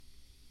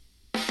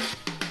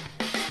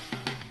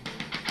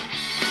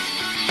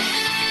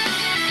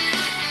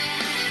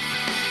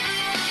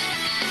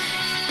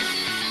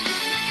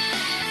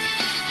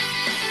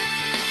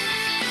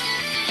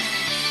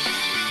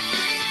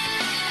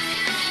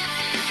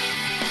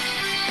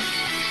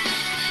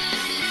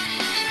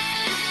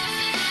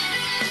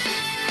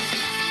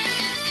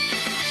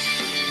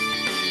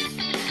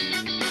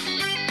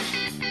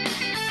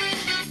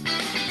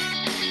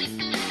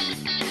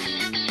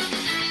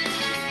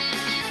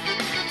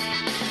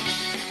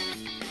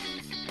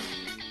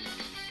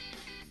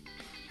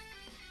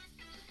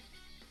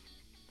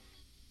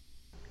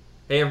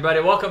Hey everybody,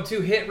 welcome to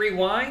Hit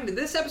Rewind.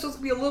 This episode's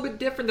going to be a little bit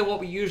different than what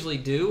we usually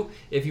do.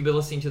 If you've been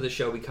listening to the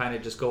show, we kind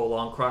of just go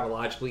along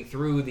chronologically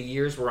through the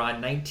years. We're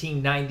on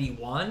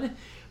 1991.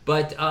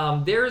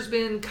 But there's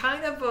been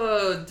kind of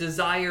a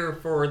desire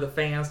for the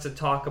fans to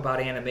talk about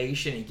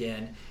animation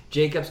again.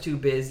 Jacob's too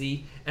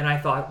busy, and I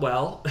thought,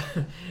 well,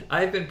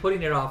 I've been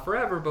putting it off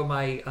forever, but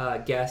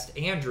my guest,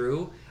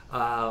 Andrew,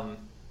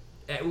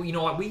 you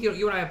know what,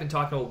 you and I have been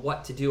talking about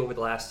what to do over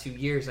the last 2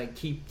 years, and I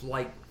keep,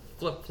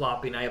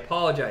 flip-flopping. I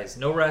apologize.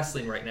 No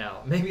wrestling right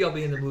now. Maybe I'll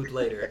be in the mood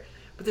later.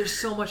 But there's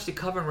so much to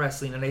cover in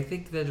wrestling, and I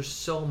think that there's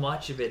so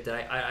much of it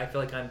that I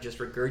feel like I'm just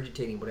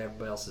regurgitating what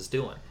everybody else is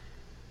doing.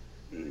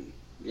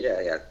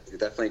 Yeah,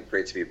 definitely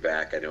great to be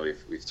back. I know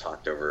we've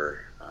talked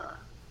over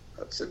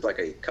it seems like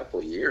a couple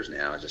of years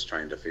now, just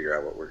trying to figure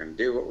out what we're going to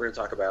do, what we're going to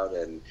talk about,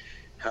 and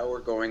how we're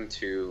going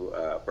to,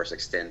 of course,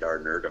 extend our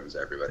nerdoms to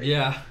everybody.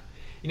 Yeah.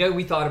 You know,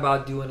 we thought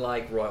about doing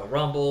like Royal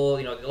Rumble,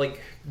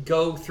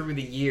 go through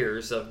the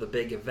years of the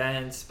big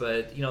events,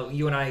 but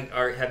you and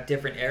I have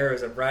different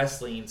eras of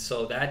wrestling,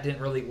 so that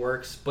didn't really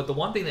work. But the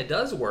one thing that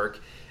does work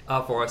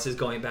for us is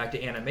going back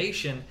to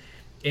animation.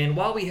 And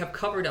while we have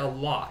covered a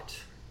lot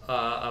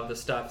of the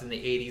stuff in the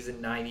 80s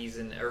and 90s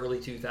and early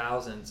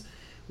 2000s,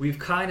 we've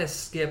kind of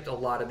skipped a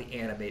lot of the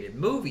animated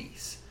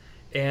movies.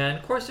 And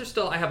of course,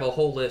 I have a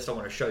whole list I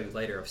want to show you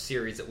later of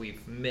series that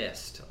we've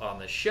missed on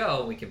the show,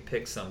 and we can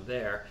pick some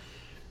there.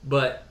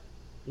 But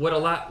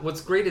what's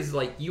great is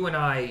you and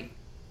I,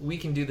 we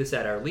can do this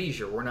at our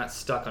leisure. We're not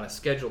stuck on a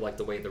schedule like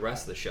the way the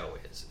rest of the show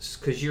is.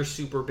 Because you're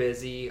super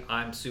busy,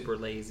 I'm super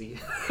lazy.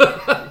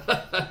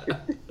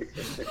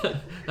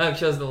 I've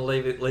chosen the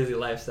lazy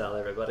lifestyle,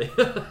 everybody.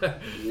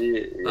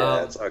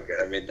 Yeah, it's all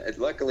good. I mean,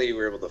 luckily we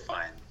were able to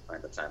find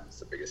the time. That's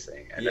the biggest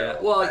thing.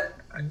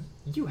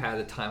 You had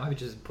the time. I was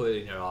just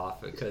putting it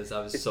off because I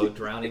was so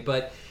drowning.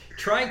 But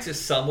trying to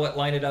somewhat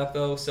line it up,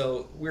 though.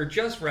 So we're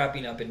just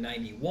wrapping up in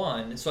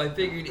 91. So I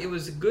figured it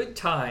was a good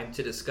time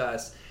to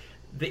discuss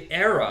the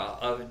era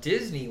of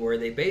Disney where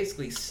they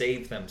basically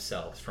saved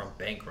themselves from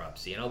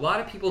bankruptcy. And a lot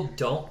of people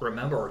don't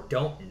remember or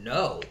don't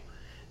know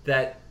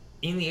that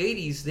in the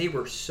 80s, they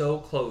were so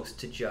close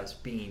to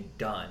just being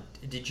done.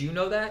 Did you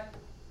know that?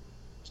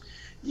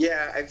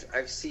 Yeah,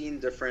 I've seen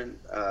different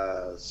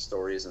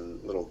stories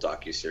and little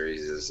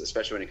docuseries,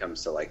 especially when it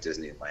comes to like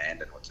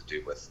Disneyland and what to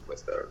do with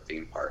the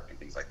theme park and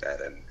things like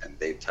that. And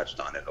they've touched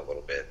on it a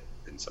little bit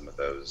in some of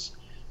those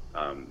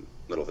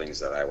little things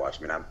that I watch.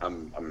 I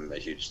mean, I'm a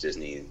huge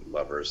Disney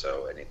lover,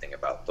 so anything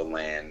about the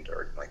land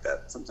or like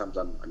that, sometimes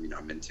I'm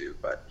into.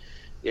 But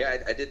yeah,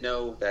 I did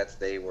know that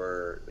they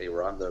were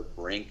on the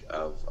brink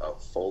of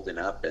folding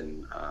up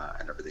and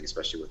everything,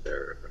 especially with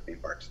their theme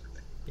parks and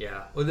everything.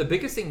 Yeah. Well, the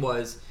biggest thing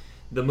was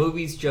the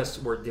movies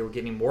they were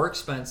getting more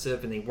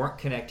expensive and they weren't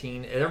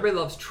connecting. Everybody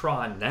loves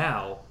Tron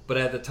now, but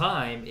at the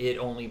time it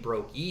only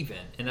broke even,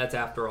 and that's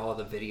after all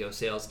the video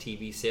sales,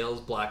 TV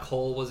sales. Black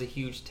Hole was a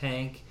huge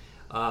tank.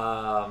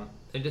 And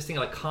just think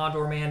like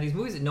Condor Man, these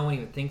movies that no one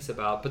even thinks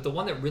about, but the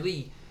one that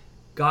really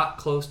got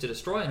close to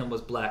destroying them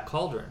was Black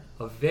Cauldron,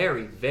 a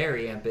very,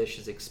 very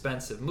ambitious,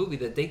 expensive movie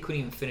that they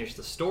couldn't even finish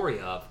the story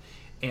of,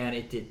 and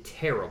it did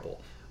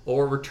terrible.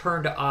 Or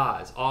Return to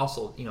Oz,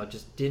 also,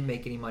 just didn't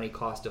make any money,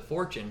 cost a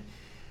fortune.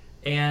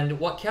 And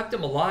what kept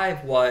them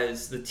alive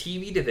was the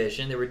TV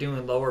division. They were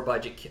doing lower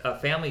budget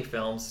family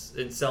films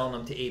and selling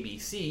them to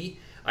ABC.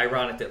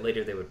 Ironic that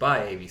later they would buy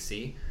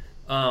ABC.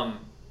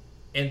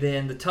 And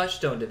then the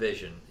Touchstone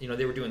division.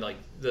 They were doing like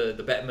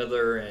the Bette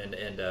Midler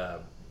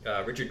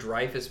and Richard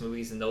Dreyfuss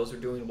movies, and those were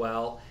doing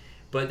well.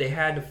 But they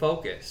had to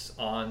focus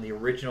on the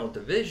original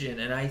division.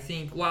 And I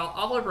think while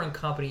Oliver and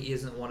Company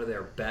isn't one of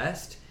their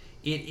best,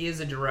 it is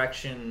a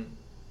direction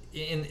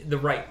in the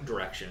right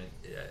direction.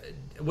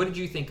 What did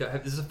you think?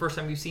 This is the first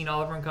time you've seen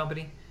Oliver and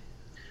Company?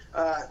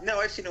 No,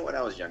 I've seen it when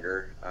I was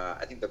younger.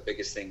 I think the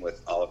biggest thing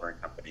with Oliver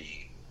and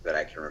Company that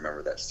I can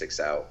remember that sticks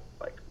out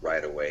like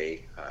right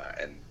away,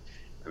 and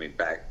I mean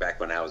back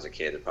when I was a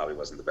kid, it probably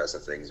wasn't the best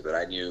of things, but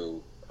I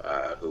knew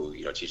who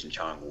Cheech and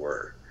Chong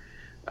were.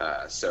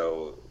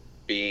 So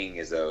being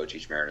as though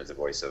Cheech Marin is the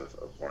voice of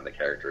one of the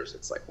characters,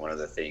 it's like one of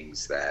the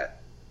things that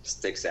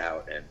sticks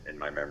out in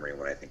my memory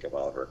when I think of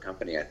Oliver and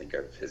Company. I think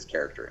of his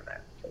character in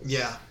that.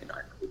 Yeah. I know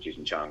who Cheech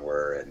and Chong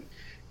were,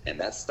 and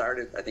that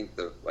started, I think,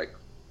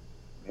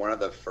 one of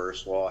the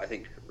first. Well, I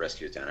think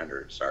Rescue Down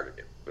Under started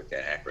it with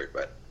Dan Aykroyd,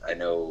 but I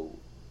know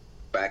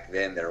back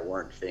then there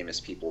weren't famous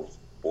people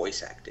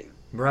voice acting.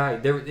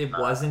 Right. It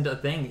wasn't a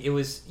thing. It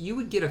was, you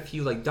would get a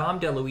few, like Dom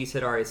DeLuise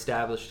had already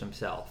established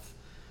himself,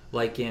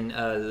 like in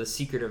The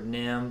Secret of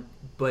NIMH,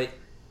 but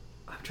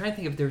I'm trying to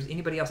think if there's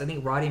anybody else. I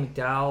think Roddy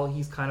McDowall,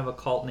 he's kind of a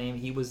cult name.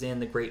 He was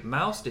in The Great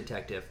Mouse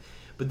Detective.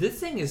 But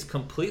this thing is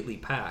completely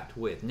packed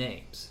with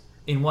names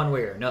in one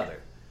way or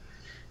another.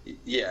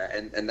 Yeah,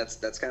 and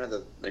that's kind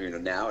of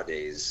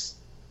nowadays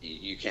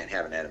you can't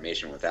have an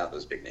animation without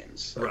those big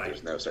names. Like, right.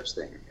 There's no such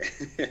thing.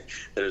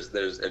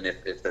 and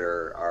if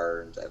there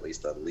aren't at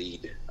least a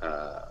lead,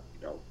 a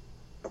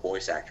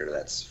voice actor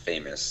that's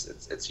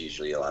famous, it's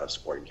usually a lot of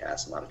supporting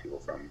cast, a lot of people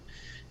from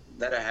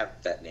that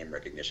have that name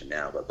recognition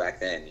now. But back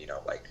then,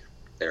 like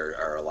there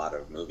are a lot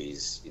of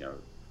movies,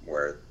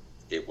 where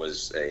it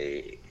was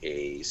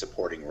a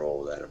supporting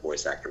role that a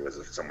voice actor was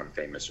someone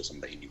famous or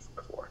someone that you knew from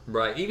before.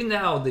 Right. Even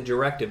now, the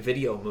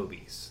direct-to-video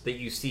movies that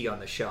you see on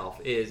the shelf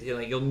is,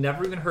 you'll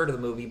never even heard of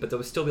the movie, but there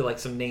will still be like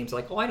some names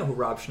like, oh, I know who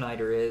Rob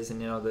Schneider is,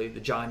 and the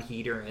John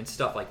Heder and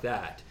stuff like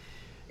that.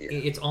 Yeah.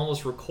 It's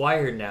almost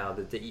required now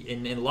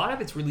and a lot of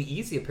it's really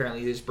easy.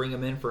 Apparently, you just bring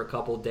them in for a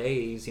couple of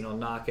days,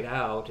 knock it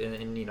out,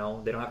 and they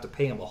don't have to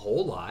pay them a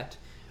whole lot.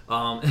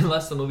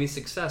 Unless the movie's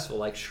successful,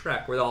 like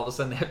Shrek, where all of a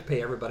sudden they have to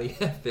pay everybody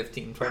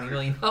 $15-20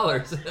 million.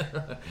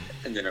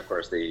 And then, of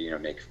course, they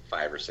make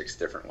 5 or 6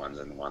 different ones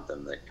and want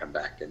them to come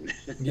back and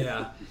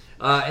yeah.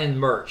 And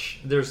merch.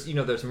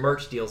 There's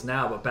merch deals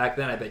now, but back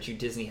then I bet you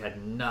Disney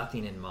had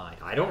nothing in mind.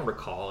 I don't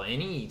recall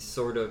any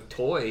sort of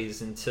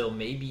toys until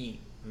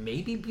maybe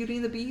Beauty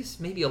and the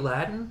Beast, maybe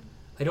Aladdin.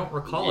 I don't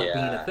recall it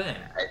being a thing.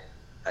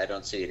 I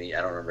don't see any.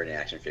 I don't remember any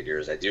action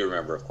figures. I do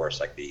remember, of course,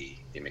 like the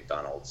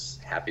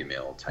McDonald's Happy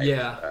Meal type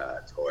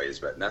toys,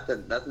 but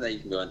nothing that you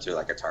can go into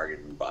like a Target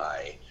and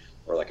buy,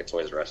 or like a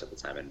Toys R Us at the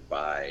time and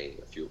buy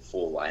a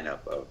full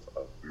lineup of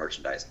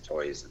merchandise and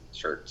toys and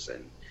shirts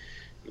and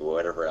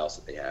whatever else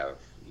that they have.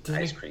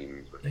 Ice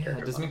cream.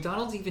 Does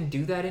McDonald's even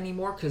do that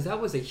anymore? Because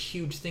that was a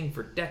huge thing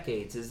for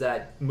decades. Is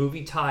that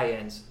movie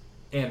tie-ins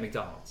and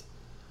McDonald's?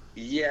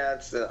 Yeah,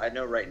 I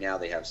know right now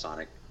they have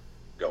Sonic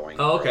going.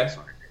 Oh, okay.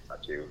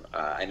 Too.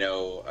 I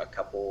know a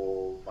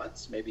couple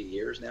months, maybe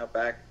years now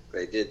back,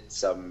 they did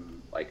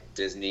some like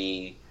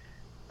Disney,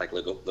 like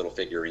little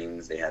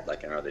figurines. They had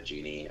like another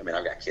genie. I mean,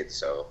 I've got kids,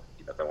 so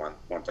the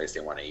one place they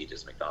want to eat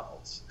is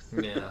McDonald's.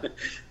 Yeah.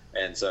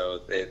 And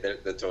so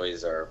the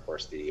toys are, of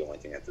course, the only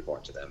thing that's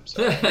important to them.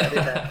 So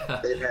yeah,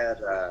 they've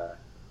had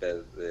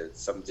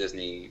some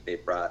Disney. They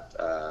brought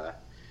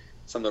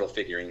some little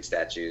figurine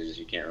statues.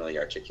 You can't really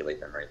articulate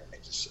them right, they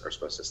just are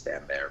supposed to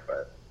stand there,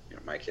 but.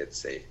 My kids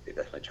they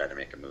definitely tried to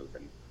make a move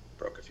and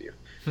broke a few.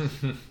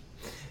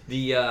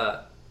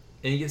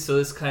 So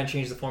this kind of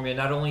changed the formula.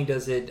 Not only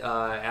does it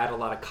add a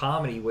lot of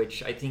comedy,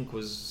 which I think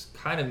was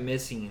kind of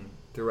missing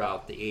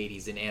throughout the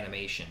 80s in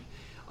animation.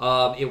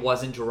 It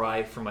wasn't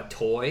derived from a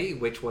toy,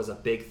 which was a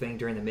big thing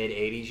during the mid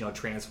 80s.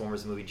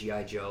 Transformers, the movie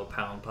G.I. Joe,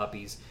 Pound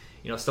Puppies,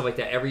 stuff like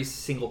that. Every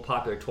single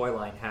popular toy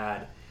line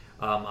had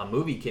a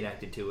movie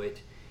connected to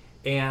it,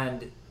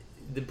 and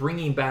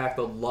bringing back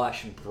the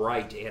lush,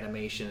 bright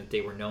animation that they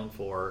were known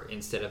for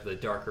instead of the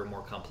darker,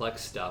 more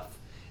complex stuff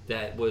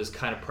that was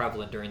kind of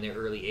prevalent during the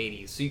early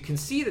 80s. So you can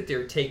see that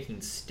they're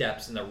taking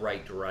steps in the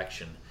right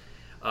direction.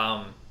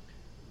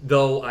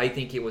 Though I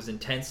think it was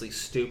intensely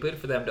stupid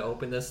for them to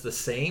open this the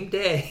same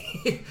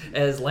day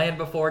as Land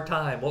Before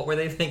Time. What were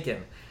they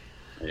thinking?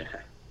 Yeah.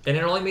 And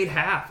it only made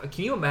half.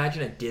 Can you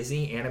imagine a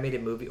Disney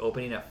animated movie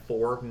opening at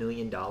 $4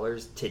 million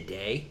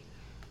today?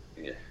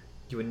 Yeah.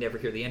 You would never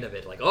hear the end of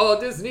it. Like, oh,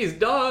 Disney's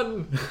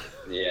done.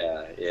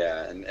 Yeah.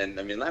 And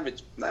I mean, Land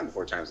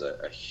Before Time is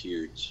a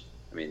huge.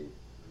 I mean,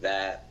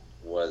 that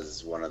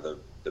was one of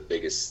the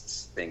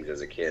biggest things as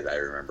a kid. I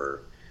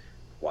remember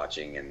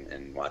watching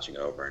and watching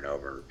over and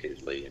over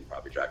repeatedly, and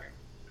probably driving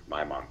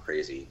my mom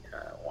crazy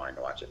wanting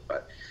to watch it.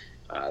 But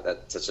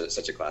that's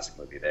such a classic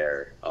movie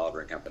there.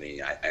 Oliver and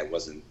Company. It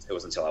wasn't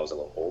until I was a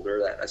little older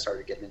that I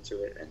started getting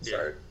into it and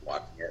started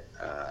watching it.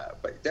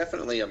 But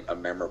definitely a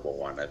memorable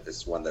one.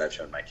 It's one that I've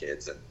shown my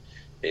kids and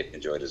they've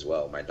enjoyed as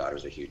well. My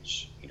daughter's a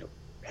huge,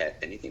 pet,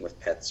 anything with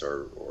pets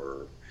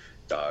or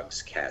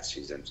dogs, cats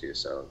she's into.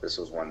 So this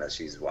was one that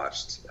she's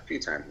watched a few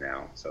times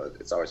now. So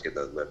it's always good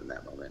to live in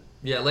that moment.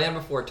 Yeah, Land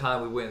Before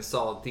Time we went and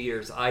saw in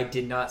theaters. I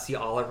did not see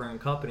Oliver and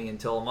Company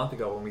until a month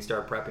ago when we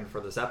started prepping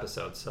for this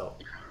episode. So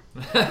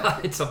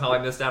somehow I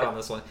missed out on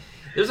this one.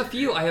 There's a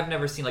few I have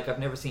never seen. Like I've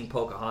never seen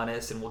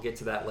Pocahontas, and we'll get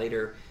to that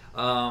later.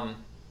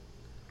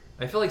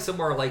 I feel like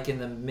somewhere like in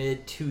the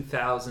mid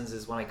 2000s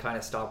is when I kind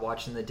of stopped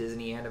watching the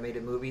Disney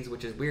animated movies,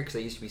 which is weird because I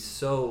used to be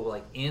so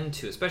like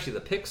into, especially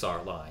the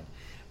Pixar line.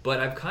 But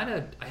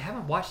I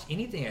haven't watched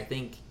anything I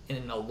think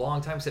in a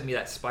long time except maybe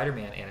that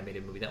Spider-Man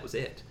animated movie. That was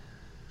it.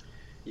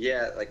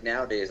 Yeah, like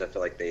nowadays I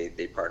feel like they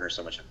partner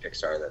so much with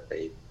Pixar that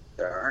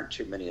there aren't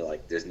too many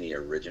like Disney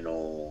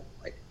original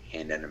like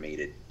hand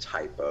animated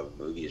type of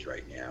movies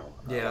right now.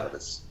 Yeah, a lot of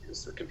it's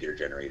the computer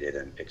generated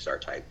and Pixar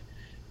type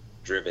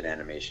driven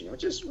animation,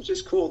 which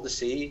is cool to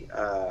see.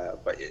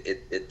 But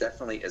it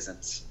definitely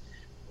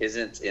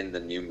isn't in the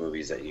new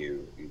movies that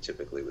you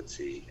typically would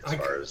see as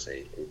far as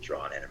a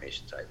drawn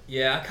animation type.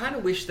 Yeah, I kind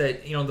of wish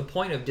that, the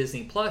point of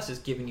Disney Plus is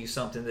giving you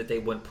something that they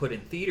wouldn't put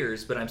in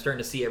theaters, but I'm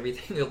starting to see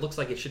everything that looks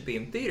like it should be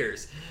in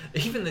theaters.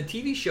 Even the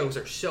TV shows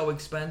are so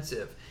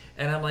expensive.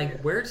 And I'm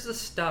like, where's the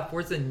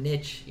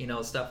niche,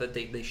 stuff that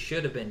they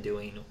should have been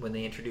doing when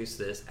they introduced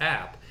this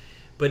app?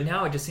 But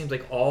now it just seems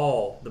like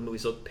all the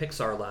movies look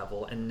Pixar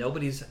level, and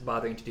nobody's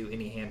bothering to do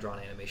any hand-drawn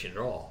animation at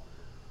all.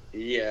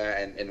 Yeah,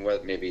 and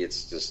what maybe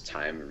it's just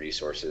time and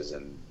resources,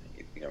 and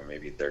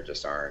maybe there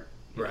just aren't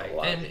right.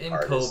 And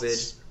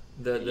COVID,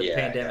 the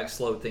pandemic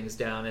slowed things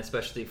down,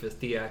 especially for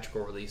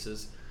theatrical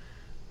releases.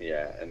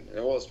 Yeah, and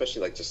well,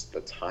 especially like just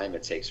the time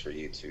it takes for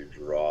you to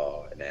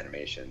draw an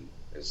animation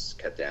is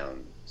cut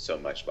down so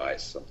much by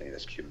something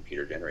that's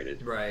computer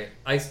generated. Right.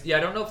 I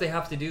don't know if they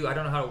have to do. I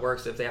don't know how it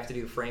works. If they have to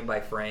do frame by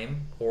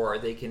frame, or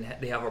they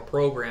have a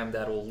program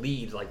that will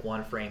lead like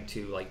one frame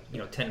to like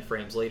 10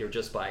 frames later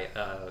just by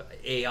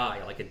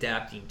AI like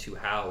adapting to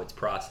how it's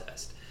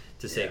processed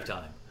to save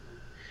time.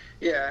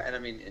 Yeah, and I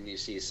mean, and you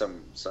see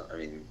some I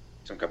mean,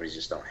 some companies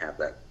just don't have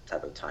that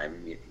type of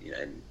time.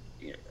 And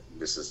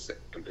this is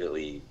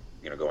completely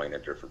going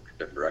in a different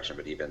direction.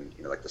 But even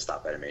like the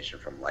stop animation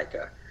from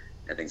Leica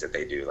and things that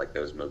they do, like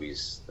those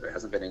movies, there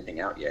hasn't been anything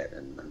out yet,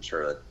 and I'm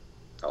sure that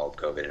all of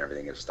COVID and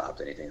everything has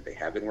stopped anything that they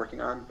have been working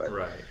on. But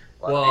right.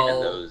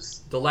 Well,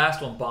 the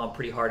last one bombed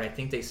pretty hard, and I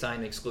think they signed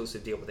an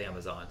exclusive deal with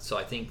Amazon. So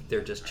I think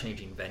they're just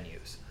changing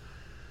venues.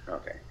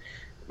 Okay,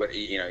 but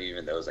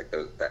even those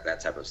that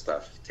type of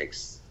stuff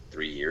takes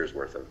 3 years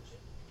worth of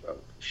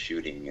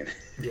shooting and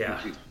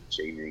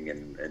changing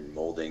and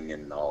molding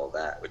and all of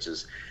that, which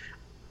is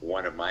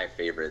one of my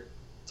favorite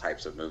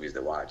types of movies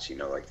to watch.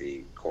 Like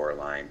the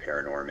Coraline,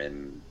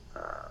 Paranorman,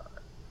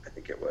 I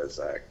think it was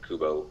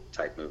Kubo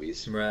type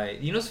movies. Right.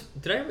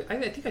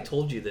 I think I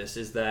told you this,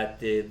 is that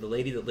the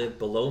lady that lived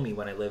below me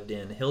when I lived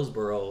in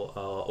Hillsboro,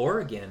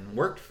 Oregon,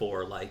 worked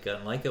for Leica,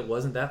 and Leica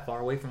wasn't that far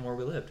away from where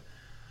we lived.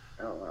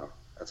 Oh, wow.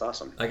 That's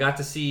awesome. I got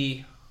to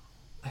see,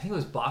 I think it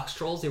was Box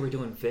Trolls. They were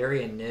doing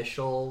very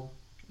initial,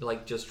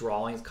 like just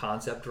drawings,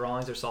 concept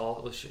drawings, or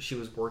saw she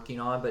was working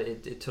on, but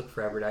it took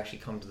forever to actually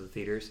come to the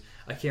theaters.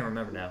 I can't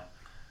remember now.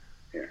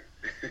 Yeah.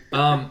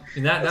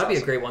 And that'd be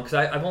a great one, because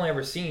I've only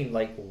ever seen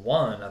like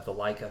one of the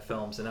Leica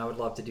films, and I would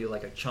love to do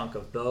like a chunk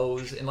of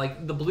those. And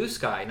like the Blue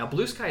Sky. Now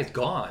Blue Sky is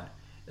gone.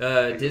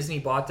 Disney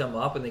bought them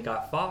up, and they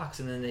got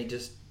Fox, and then they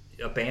just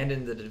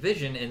abandoned the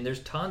division. And there's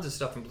tons of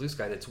stuff in Blue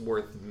Sky that's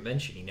worth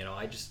mentioning.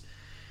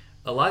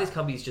 A lot of these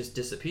companies just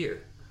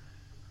disappear.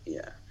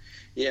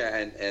 Yeah,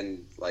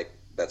 and like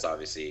that's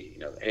obviously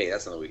hey,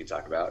 that's something we can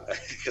talk about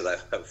because I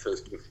love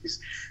those movies.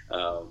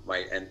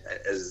 And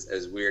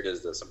as weird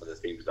as some of the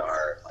themes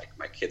are, like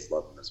my kids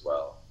love them as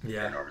well.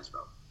 Yeah, Paranorman's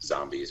about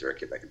zombies, or a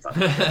kid that can talk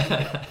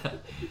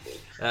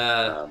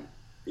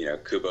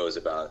about Kubo is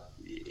about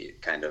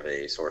kind of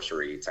a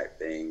sorcery type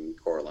thing.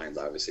 Coraline's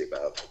obviously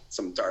about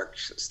some dark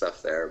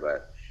stuff there,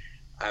 but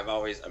I've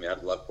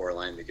loved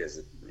Coraline because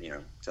it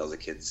tells the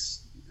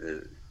kids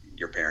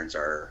your parents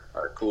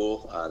are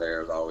cool.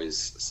 There's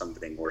always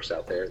something worse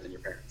out there than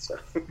your parents. So.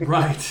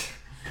 Right.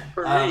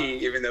 For me,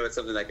 even though it's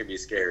something that can be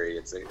scary,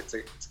 it's a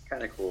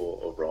kind of cool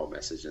overall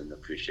message, and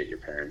appreciate your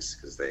parents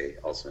because they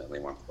ultimately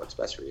want what's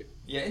best for you.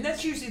 Yeah, and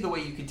that's usually the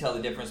way you can tell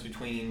the difference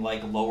between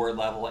like lower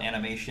level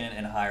animation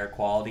and higher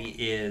quality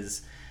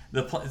is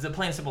the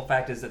plain and simple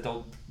fact is that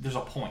there's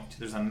a point,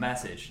 there's a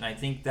message, and I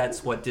think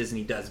that's what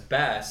Disney does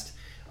best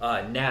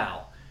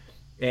now.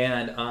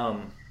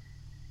 And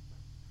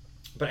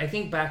but I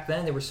think back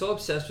then they were so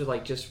obsessed with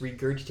like just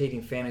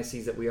regurgitating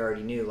fantasies that we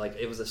already knew, like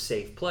it was a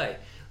safe play.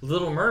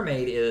 Little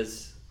Mermaid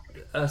is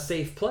a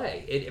safe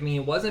play.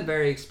 It wasn't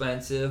very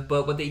expensive,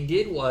 but what they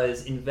did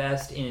was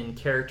invest in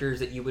characters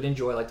that you would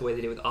enjoy, like the way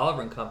they did with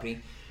Oliver and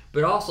Company,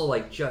 but also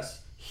like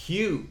just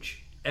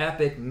huge,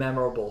 epic,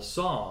 memorable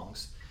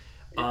songs,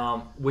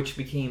 which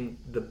became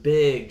the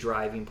big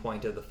driving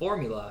point of the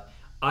formula.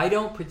 I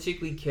don't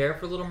particularly care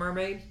for Little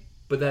Mermaid,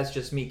 but that's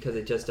just me because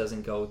it just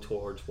doesn't go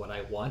towards what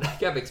I want. I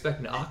kept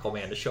expecting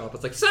Aquaman to show up.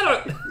 It's like,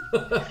 set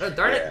it!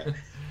 Darn it!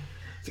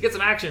 Let's get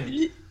some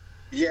action.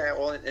 Yeah,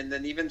 well, and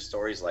then even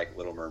stories like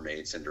Little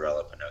Mermaid,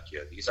 Cinderella,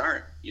 Pinocchio, these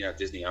aren't,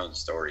 Disney-owned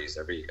stories.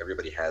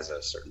 Everybody has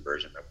a certain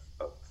version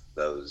of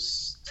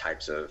those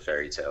types of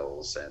fairy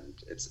tales, and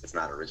it's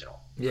not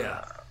original.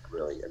 Yeah.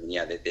 Really.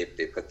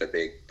 They put the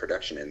big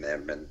production in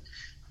them and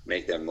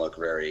make them look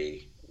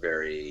very,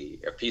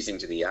 very appeasing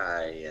to the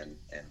eye, and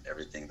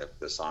everything.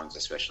 The songs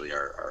especially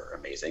are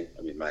amazing.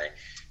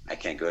 I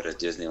can't go to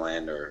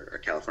Disneyland or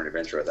California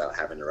Adventure without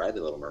having to ride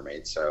the Little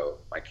Mermaid. So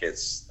my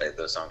kids,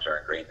 those songs are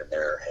ingrained in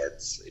their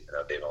heads.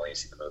 They've only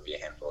seen the movie a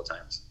handful of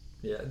times.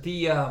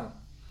 Yeah.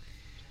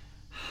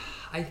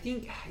 I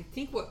think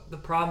what the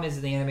problem is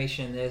in the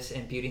animation in this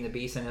and Beauty and the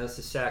Beast. I know this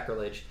is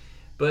sacrilege,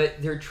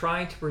 but they're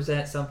trying to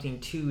present something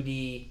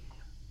 2D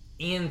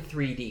in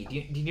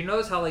 3D. Did you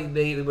notice how like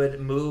they would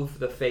move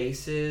the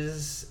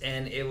faces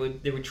and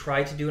they would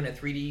try to do it in a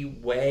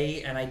 3D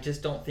way, and I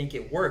just don't think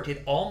it worked.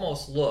 It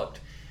almost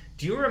looked.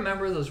 Do you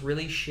remember those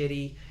really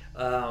shitty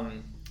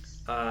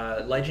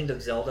Legend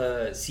of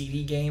Zelda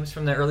CD games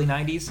from the early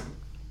 90s?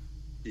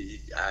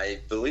 I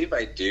believe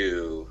I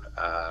do.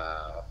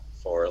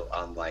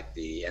 On like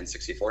the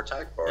N64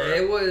 type, or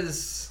it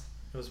was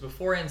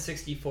before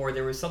N64.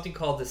 There was something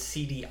called the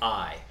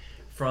CDI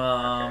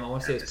from I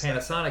want to say it was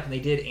Panasonic, and they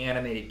did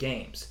animated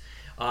games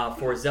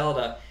for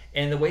Zelda.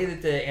 And the way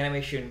that the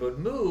animation would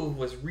move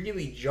was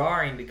really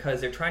jarring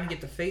because they're trying to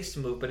get the face to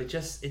move, but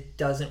it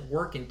doesn't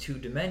work in 2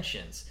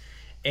 dimensions.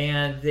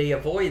 And they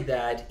avoid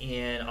that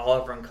in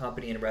Oliver and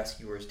Company and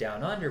Rescuers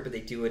Down Under, but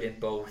they do it in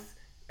both.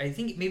 I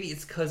think maybe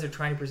it's because they're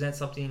trying to present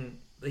something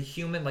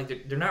human,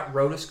 like they're not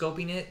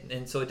rotoscoping it,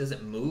 and so it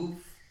doesn't move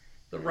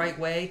the right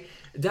way.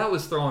 That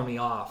was throwing me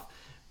off.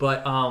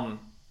 But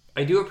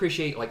I do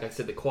appreciate, like I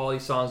said, the quality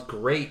songs,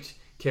 great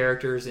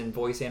characters in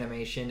voice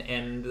animation,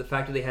 and the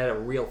fact that they had a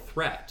real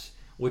threat,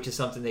 which is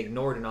something they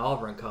ignored in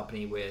Oliver and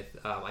Company with,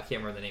 I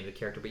can't remember the name of the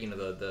character, but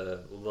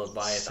the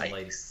Leviathan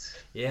lady.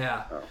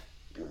 Yeah. Oh.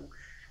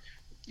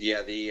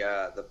 Yeah,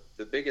 the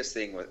biggest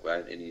thing with,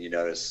 and you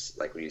notice,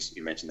 like when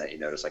you mentioned that, you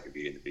notice like a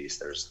Beauty and the Beast,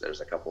 there's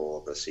a couple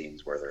of the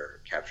scenes where they're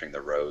capturing the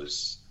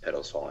rose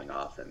petals falling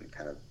off, and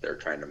kind of they're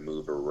trying to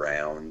move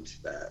around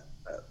that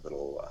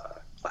little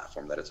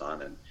platform that it's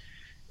on, and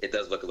it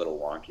does look a little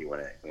wonky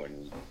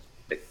when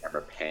the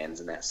camera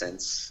pans in that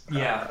sense.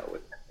 Yeah.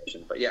 With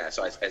animation. But yeah,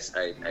 so I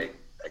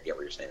get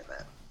what you're saying in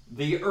that.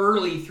 The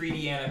early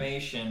 3D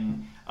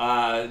animation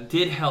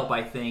did help,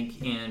 I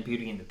think, in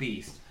Beauty and the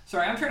Beast.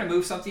 Sorry, I'm trying to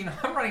move something.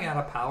 I'm running out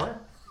of power.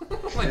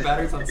 My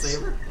battery's on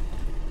saver.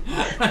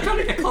 I'm trying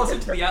to get closer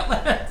to the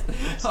outlet.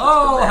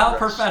 Oh, how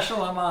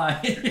professional am I?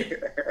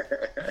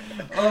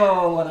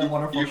 Oh, what a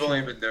wonderful You've show.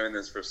 only been doing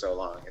this for so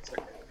long. It's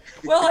okay.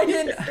 Well, I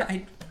did.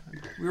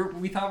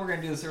 We thought we were going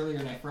to do this earlier,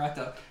 and I forgot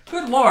to.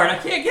 Good Lord, I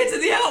can't get to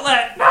the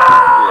outlet. No!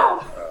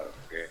 Oh,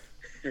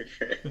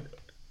 okay.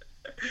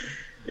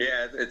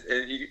 Yeah,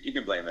 you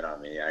can blame it on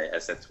me. I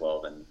said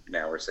 12, and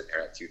now we're sitting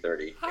here at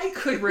 2:30. I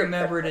could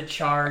remember to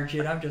charge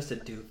it. I'm just a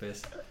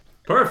doofus.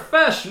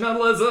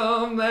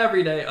 Professionalism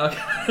every day.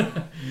 Okay.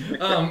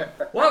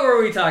 What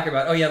were we talking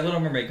about? Oh, yeah, Little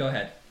Mermaid. Go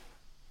ahead.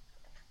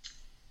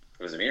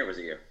 Was it me or was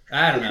it you?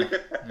 I don't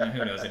know.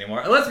 Who knows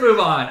anymore? Let's move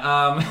on.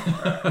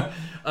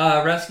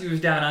 Rescuers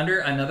Down Under,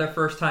 another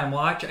first-time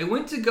watch. I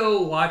went to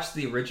go watch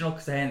the original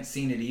because I hadn't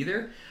seen it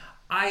either.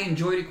 I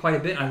enjoyed it quite a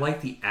bit. I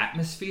like the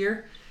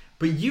atmosphere.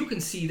 But you can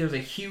see there's a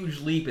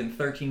huge leap in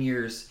 13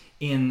 years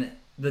in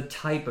the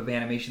type of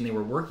animation they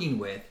were working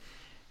with.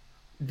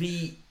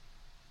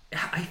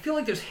 I feel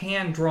like there's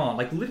hand-drawn,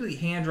 like literally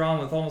hand-drawn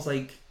with almost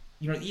like,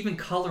 even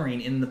coloring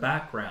in the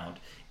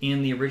background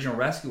in the original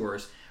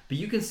Rescuers. But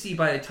you can see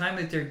by the time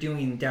that they're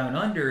doing Down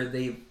Under,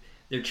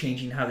 they're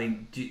changing how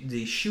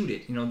they shoot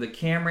it. The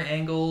camera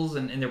angles,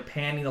 and they're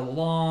panning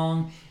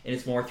along, and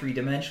it's more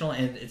three-dimensional,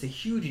 and it's a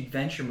huge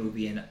adventure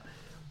movie. And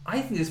I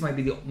think this might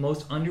be the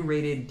most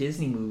underrated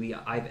Disney movie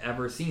I've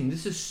ever seen.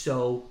 This is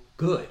so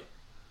good.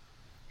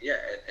 Yeah,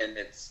 and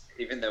it's,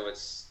 even though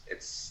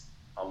it's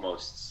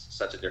almost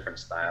such a different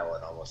style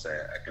and almost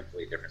a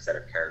completely different set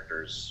of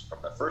characters from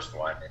the first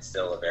one, it's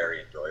still a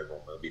very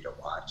enjoyable movie to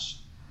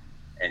watch.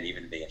 And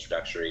even the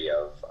introductory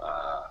of,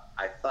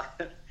 I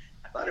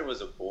thought it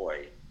was a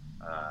boy,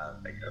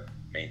 like a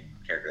main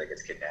character that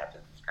gets kidnapped,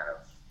 and it's kind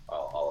of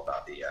all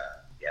about the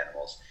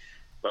animals.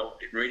 But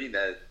reading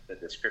the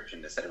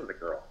description, it said it was a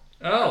girl.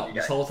 Oh,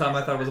 this whole time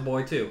I thought it was a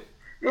boy too.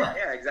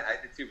 Yeah, exactly.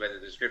 I did too. But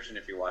the description,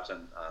 if you watch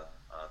on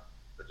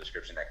the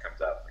description that comes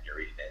up when you're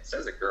reading it, it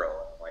says a girl.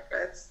 And I'm like,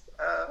 that's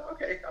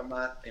okay. I'm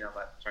not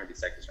trying to be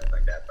sexist or anything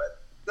like that.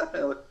 But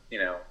definitely,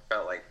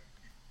 felt like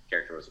the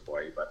character was a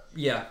boy. But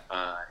yeah,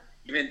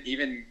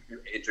 even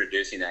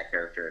introducing that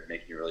character and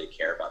making you really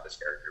care about this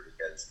character,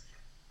 because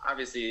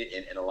obviously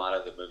in a lot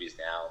of the movies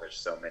now, there's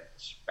so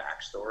much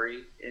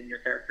backstory in your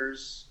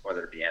characters,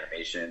 whether it be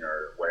animation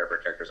or whatever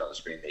characters on the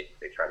screen,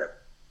 they try to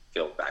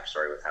fill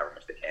backstory with however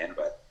much they can.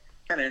 But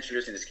kind of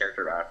introducing this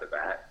character right off the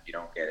bat, you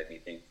don't get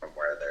anything from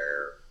where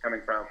they're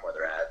coming from, where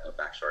they're at, no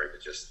backstory, but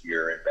just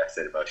you're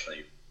invested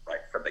emotionally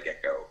right from the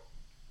get-go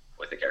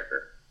with the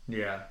character.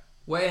 Yeah.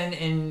 Well,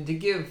 and to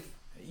give,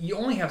 you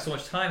only have so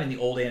much time in the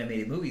old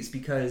animated movies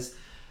because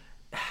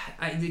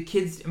the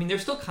kids, they're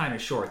still kind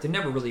of short. They're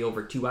never really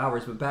over 2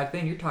 hours, but back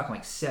then you're talking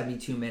like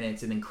 72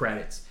 minutes and then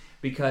credits,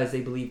 because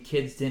they believe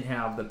kids didn't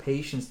have the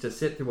patience to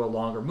sit through a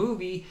longer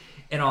movie,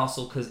 and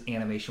also because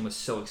animation was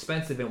so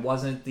expensive. It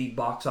wasn't the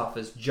box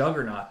office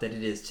juggernaut that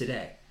it is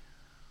today.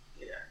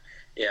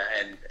 Yeah,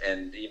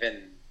 and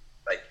even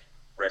like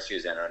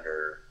Rescuers Down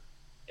Under,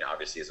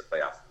 obviously is a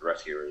playoff of the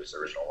Rescuers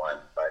original one,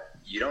 but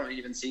you don't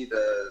even see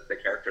the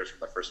characters from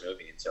the first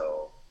movie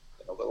until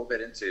a little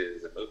bit into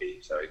the movie.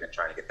 So even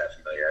trying to get that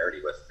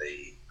familiarity with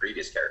the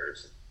previous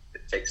characters,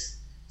 it takes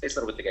a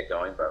little bit to get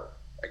going. But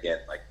again,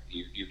 like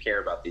you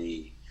care about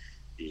the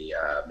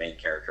main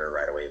character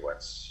right away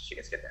once she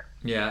gets kidnapped.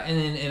 Yeah,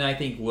 and I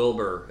think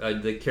Wilbur,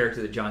 the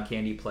character that John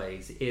Candy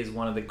plays, is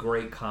one of the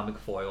great comic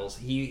foils.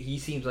 He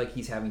seems like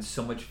he's having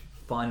so much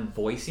fun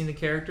voicing the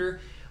character,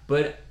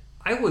 but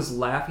I was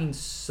laughing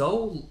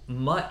so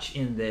much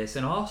in this,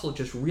 and also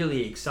just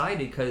really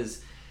excited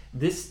because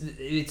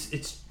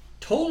it's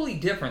totally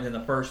different than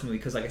the first movie,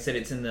 because like I said,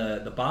 it's in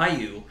the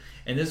bayou,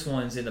 and this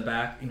one's in the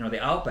back,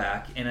 the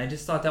outback, and I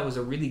just thought that was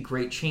a really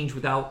great change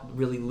without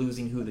really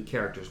losing who the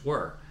characters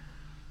were.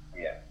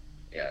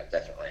 Yeah,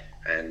 definitely.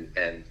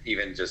 And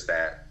even just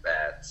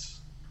that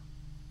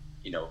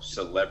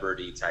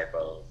celebrity type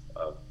of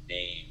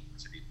name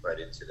to be put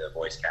into the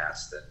voice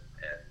cast, and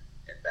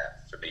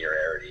that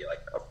familiarity,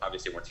 like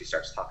obviously once he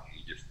starts talking,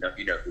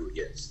 you know who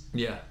he is.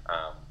 Yeah.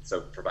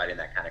 So providing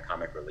that kind of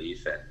comic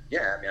relief, and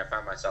I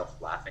found myself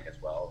laughing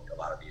as well. A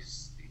lot of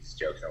these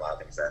jokes and a lot of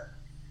things that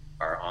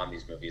are on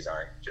these movies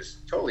aren't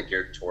just totally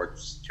geared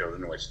towards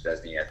children, which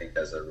Disney I think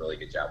does a really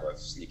good job of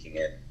sneaking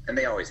in, and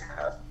they always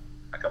have.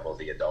 a couple of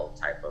the adult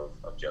type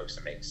of jokes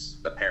that makes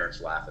the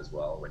parents laugh as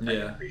well, which I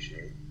can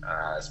appreciate,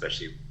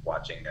 especially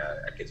watching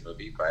a kids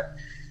movie. But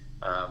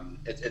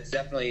it's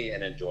definitely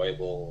an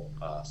enjoyable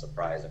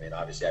surprise. I mean,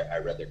 obviously I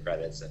read the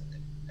credits and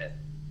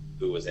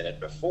who was in it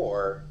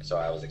before, so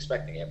I was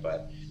expecting it,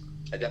 but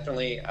it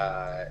definitely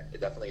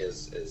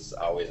is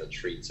always a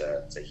treat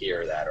to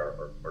hear that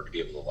or to be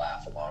able to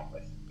laugh along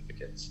with the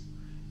kids.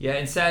 Yeah,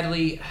 and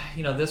sadly,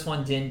 this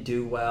one didn't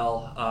do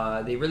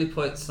well. They really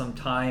put some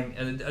time,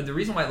 and the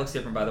reason why it looks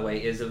different, by the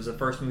way, is it was the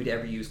first movie to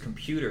ever use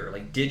computer,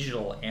 like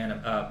digital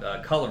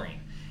coloring.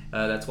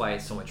 That's why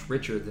it's so much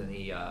richer than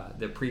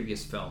the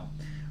previous film.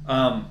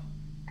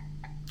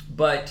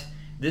 But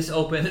this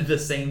opened the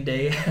same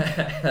day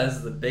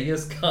as the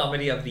biggest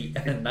comedy of the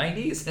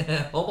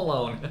 90s, Home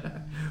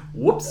Alone.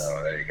 Whoops.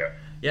 Oh, there you go.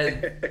 Yeah,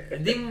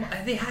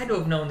 they had to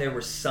have known there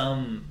was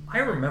some. I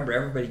remember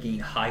everybody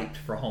getting hyped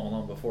for Home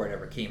Alone before it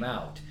ever came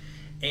out,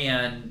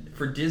 and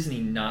for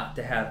Disney not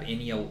to have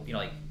any,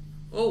 like,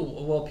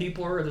 oh well,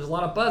 there's a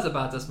lot of buzz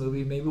about this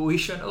movie. Maybe we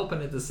shouldn't open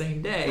it the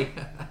same day.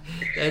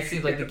 That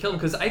seems like they killed them,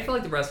 because I feel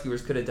like the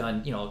Rescuers could have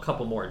done a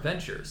couple more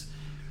adventures.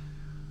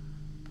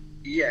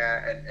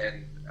 Yeah,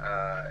 and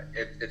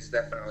it's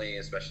definitely,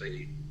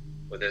 especially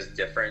with as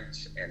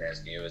different and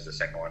as new as the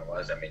second one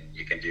was. I mean,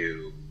 you can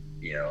do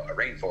a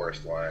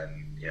rainforest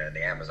one, in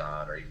the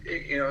Amazon, or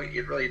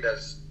it really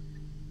does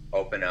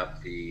open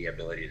up the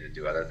ability to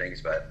do other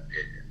things. But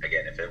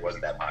again, if it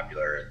wasn't that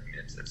popular,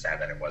 it's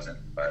sad that it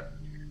wasn't. But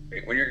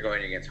when you're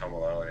going against Home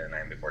Alone and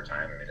Land Before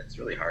Time, I mean, it's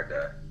really hard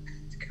to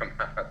come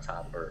out on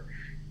top or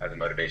have the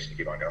motivation to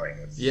keep on going.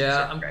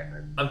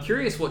 I'm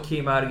curious what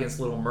came out against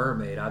Little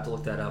Mermaid. I have to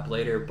look that up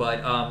later.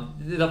 But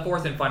the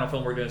fourth and final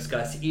film we're going to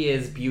discuss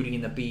is Beauty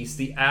and the Beast,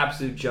 the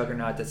absolute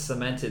juggernaut that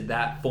cemented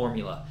that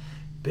formula.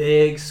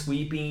 Big,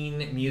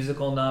 sweeping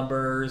musical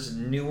numbers,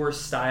 newer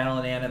style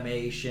and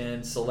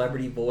animation,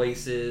 celebrity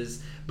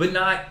voices, but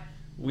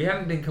we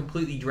haven't been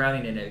completely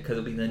drowning in it, because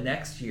it'll be the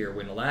next year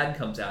when Aladdin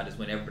comes out is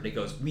when everybody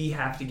goes, we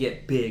have to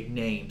get big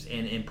names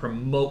and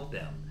promote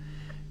them.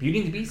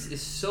 Beauty and the Beast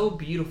is so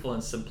beautiful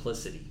in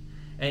simplicity.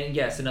 And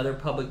yes, another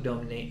public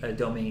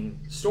domain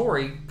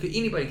story.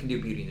 Anybody can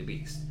do Beauty and the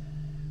Beast.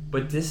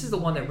 But this is the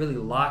one that really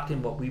locked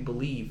in what we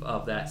believe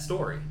of that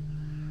story.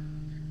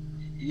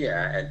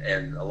 Yeah,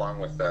 and along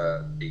with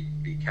the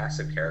cast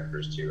of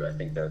characters too, I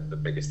think that the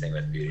biggest thing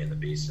with Beauty and the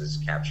Beast is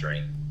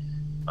capturing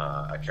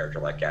a character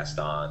like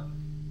Gaston.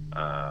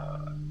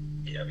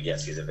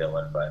 Yes, he's a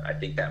villain, but I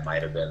think that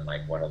might have been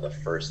like one of the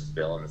first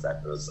villains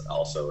that was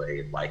also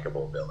a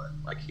likable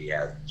villain. Like, he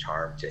has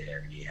charm to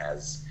him. He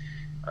has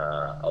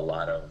a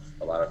lot of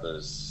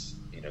those.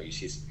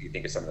 You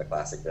think of some of the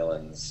classic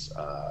villains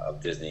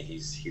of Disney.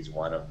 He's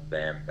one of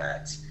them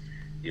that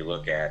you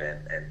look at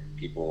and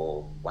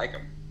people like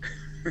him.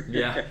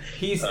 Yeah,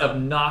 he's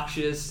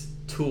obnoxious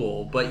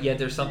tool, but yet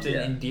there's something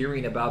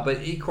endearing about. But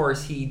of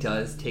course, he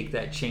does take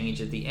that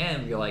change at the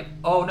end. You're like,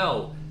 oh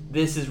no,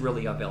 this is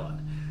really a villain.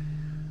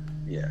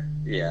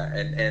 Yeah,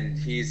 and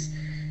he's.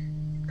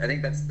 I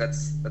think that's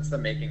the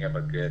making of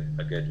a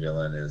good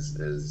villain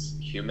is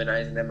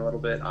humanizing them a little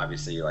bit.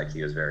 Obviously, like,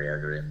 he was very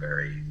arrogant,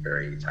 very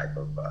very type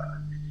of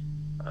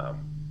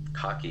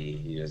cocky.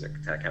 He was a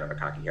kind of a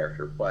cocky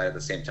character, but at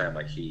the same time,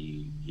 like,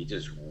 he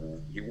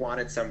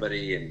wanted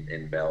somebody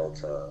in Belle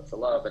to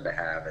love and to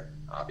have, and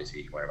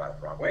obviously he went about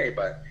it the wrong way.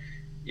 But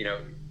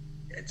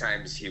at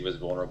times he was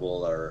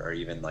vulnerable, or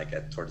even like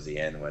towards the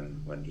end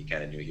when he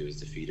kind of knew he was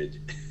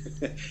defeated,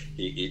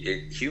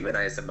 it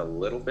humanized him a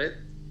little bit,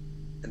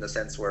 in the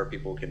sense where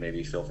people can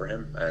maybe feel for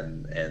him,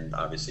 and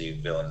obviously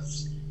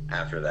villains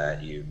after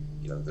that,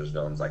 there's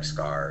villains like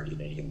Scar. You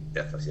can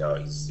definitely see, oh,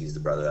 he's the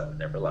brother that was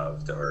never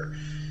loved, or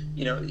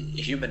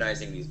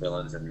humanizing these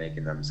villains and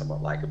making them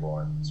somewhat likable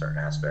in certain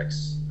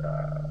aspects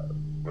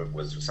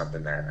was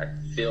something that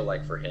I feel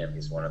like for him,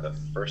 he's one of the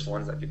first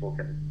ones that people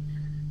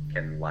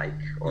can like,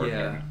 or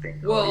can think,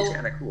 oh, he's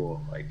kind of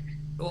cool. Like,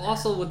 well,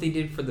 also what they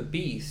did for the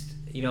Beast,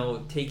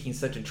 taking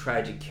such a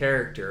tragic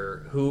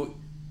character who,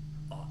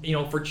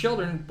 for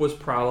children was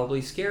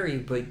probably scary,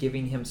 but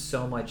giving him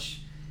so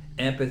much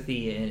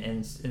empathy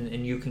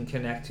and you can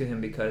connect to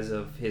him because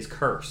of his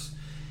curse.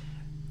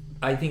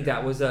 I think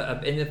that was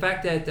and the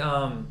fact that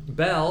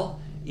Belle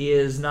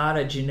is not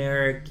a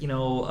generic,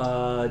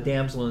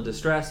 damsel in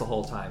distress the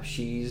whole time.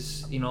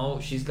 She's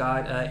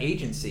got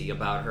agency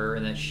about her,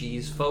 and that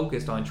she's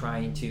focused on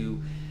trying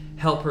to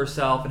help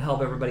herself and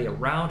help everybody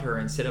around her,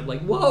 instead of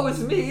like, woe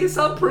is me,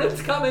 some prince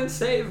come and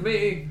save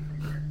me.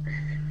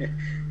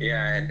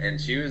 Yeah, and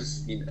she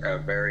was a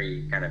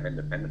very kind of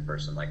independent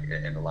person. Like,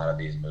 in a lot of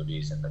these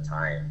movies at the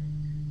time,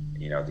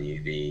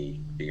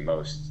 the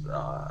most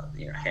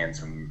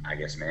handsome, I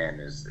guess, man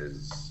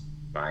is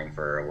vying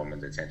for a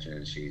woman's attention,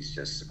 and she's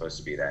just supposed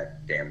to be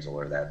that damsel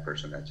or that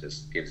person that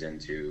just gives in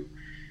to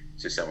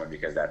someone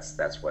because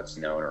that's what's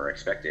known or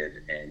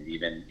expected. And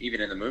even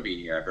in the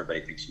movie,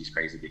 everybody thinks she's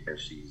crazy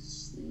because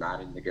she's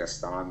not into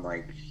Gaston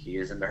like he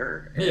is into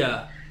her.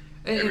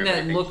 And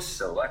that looks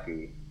so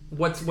lucky.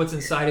 What's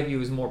inside of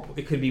you is more.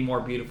 It could be more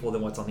beautiful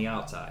than what's on the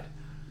outside.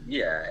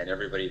 Yeah, and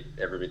everybody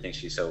thinks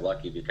she's so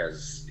lucky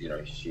because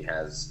she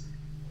has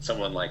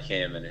someone like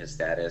him and his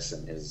status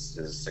and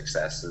his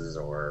successes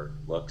or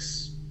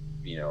looks.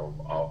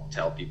 I'll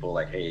tell people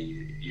like, hey,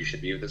 you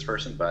should be with this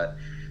person, but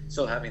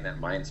still having that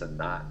mind to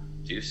not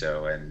do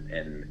so,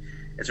 and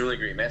it's a really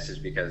great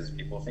message because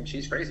people think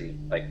she's crazy,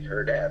 like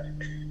her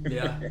dad.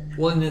 Yeah.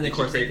 Well, and then of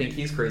course they think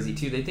he's crazy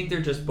too. They think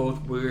they're just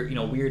both weird,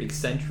 weird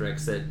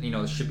eccentrics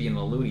that should be in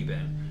the loony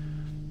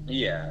bin.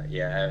 Yeah,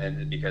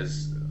 and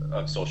because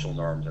of social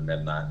norms and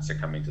them not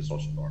succumbing to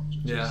social norms,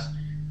 which is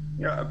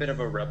a bit of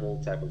a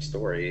rebel type of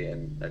story.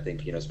 And I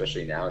think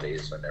especially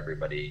nowadays when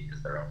everybody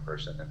is their own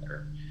person and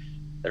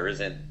there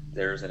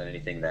isn't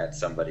anything that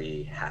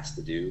somebody has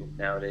to do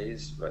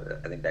nowadays.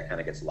 But I think that kind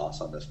of gets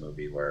lost on this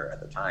movie, where at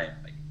the time,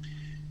 like,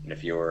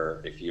 if you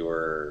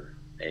were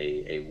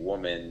a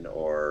woman,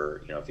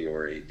 or if you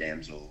were a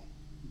damsel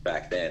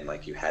back then,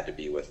 like, you had to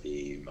be with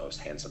the most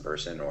handsome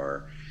person,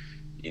 or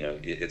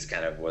it's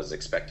kind of was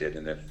expected,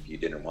 and if you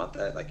didn't want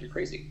that, like, you're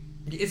crazy.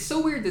 It's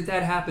so weird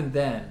that happened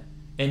then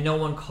and no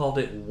one called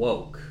it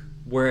woke.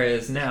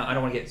 Whereas now, I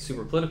don't want to get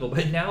super political,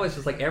 but now it's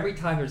just like every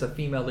time there's a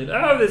female lead,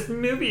 oh, this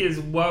movie is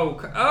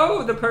woke.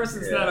 Oh, the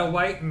person's not a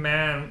white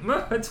man.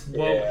 It's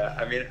woke. Yeah,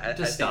 I mean, I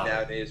think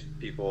nowadays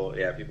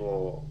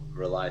people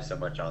rely so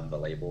much on the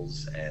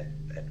labels and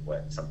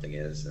what something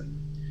is, and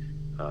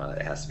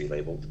it has to be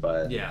labeled.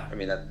 But yeah, I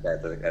mean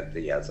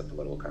that's a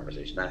political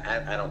conversation.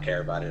 I don't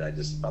care about it.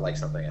 If I like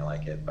something, I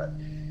like it. But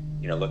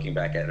looking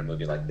back at a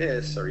movie like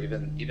this, or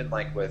even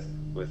like with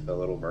The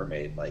Little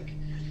Mermaid, like,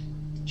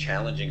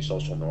 challenging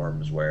social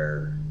norms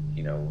where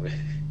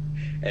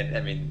and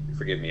I mean,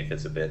 forgive me if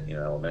it's a bit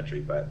elementary,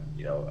 but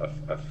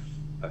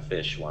a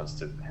fish wants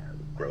to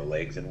grow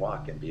legs and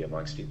walk and be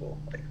amongst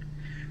people. Like,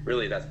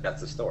 really,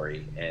 that's the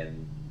story.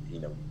 And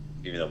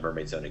even though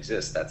mermaids don't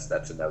exist, that's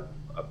an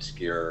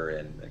obscure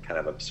and kind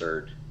of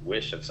absurd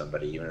wish of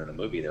somebody. Even in a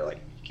movie, they're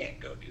like, you can't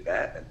go do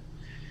that.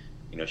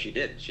 And she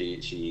did.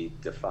 She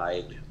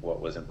defied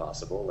what was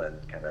impossible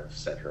and kind of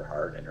set her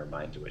heart and her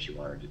mind to what she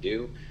wanted to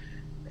do.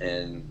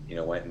 And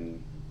went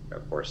in,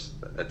 of course,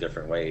 a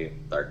different way,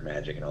 dark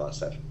magic and all that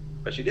stuff.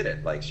 But she did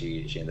it. Like,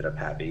 she ended up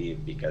happy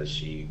because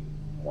she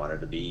wanted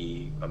to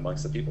be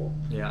amongst the people.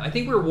 Yeah, I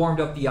think we were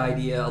warmed up the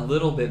idea a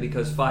little bit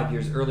because 5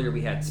 years earlier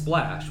we had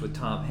Splash with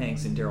Tom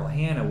Hanks and Daryl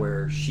Hannah,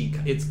 where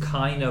it's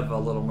kind of a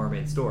Little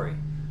Mermaid story.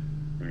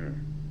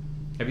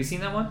 Mm-hmm. Have you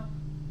seen that one?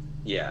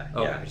 Yeah.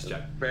 Oh, yeah. Just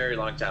check. Very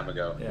long time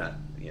ago. Yeah.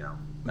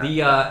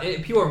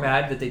 People were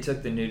mad that they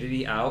took the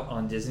nudity out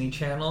on Disney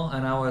Channel,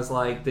 and I was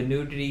like, the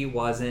nudity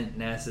wasn't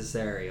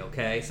necessary,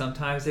 okay?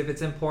 Sometimes if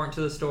it's important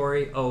to the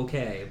story,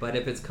 okay, but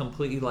if it's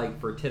completely like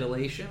for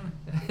titillation,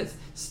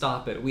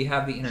 stop it. We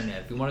have the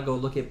internet. If you want to go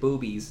look at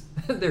boobies,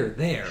 they're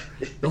there.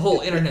 The whole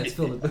internet's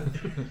filled with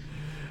boobies.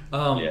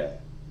 Yeah.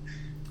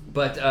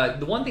 But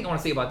the one thing I want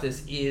to say about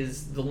this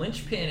is the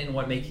linchpin in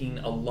what making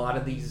a lot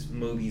of these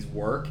movies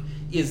work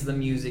is the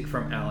music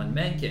from Alan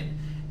Menken.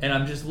 And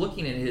I'm just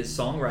looking at his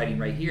songwriting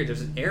right here.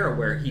 There's an era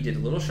where he did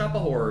Little Shop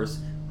of Horrors,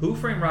 Who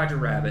Framed Roger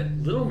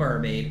Rabbit, Little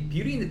Mermaid,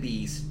 Beauty and the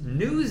Beast,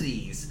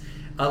 Newsies,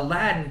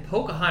 Aladdin,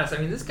 Pocahontas. I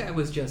mean, this guy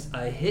was just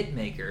a hit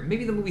maker.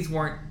 Maybe the movies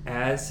weren't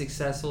as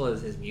successful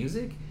as his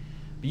music,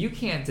 but you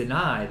can't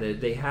deny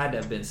that they had to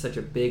have been such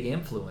a big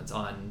influence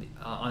on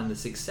the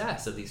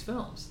success of these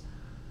films.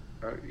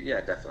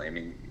 Yeah, definitely. I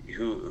mean,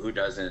 who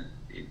doesn't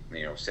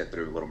sit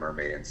through Little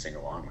Mermaid and sing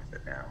along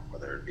with it now,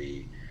 whether it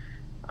be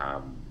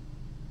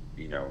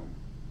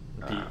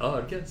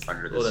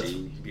Under the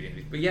Sea.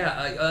 But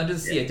yeah, Under the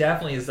Sea, it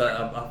definitely is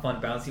a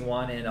fun, bouncy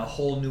one, and A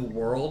Whole New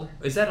World.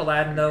 Is that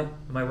Aladdin, though?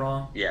 Am I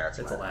wrong? Yeah, it's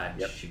Aladdin.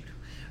 Yep. Shoot.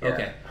 Yeah,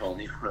 okay. A Whole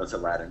New World's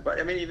Aladdin. But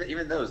I mean,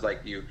 even those,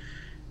 like,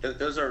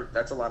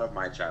 that's a lot of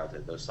my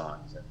childhood, those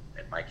songs.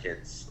 And my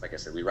kids, like I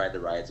said, we ride the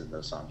rides, and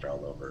those songs are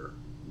all over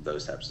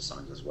those types of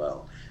songs as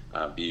well.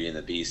 Beauty and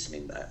the Beast, I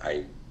mean,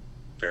 I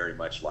very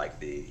much like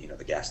the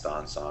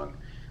Gaston song,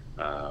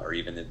 or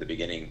even the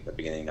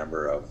beginning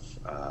number of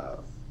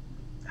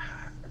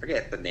I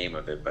forget the name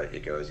of it, but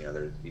it goes,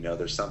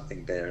 there's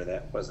something there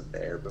that wasn't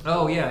there before.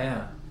 Oh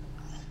yeah.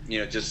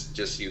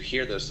 Just you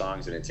hear those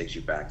songs and it takes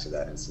you back to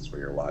that instance where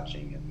you're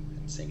watching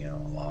and singing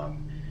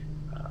along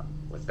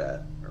with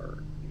that,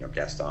 or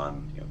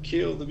Gaston,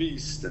 kill the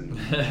beast, and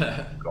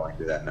going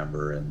through that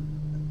number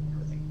and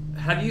everything.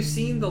 Have you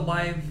seen the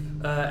live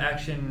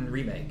action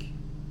remake?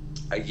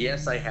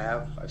 Yes, I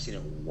have. I've seen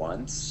it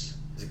once.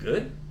 Is it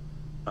good?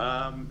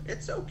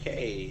 It's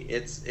okay.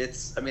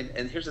 It's. I mean,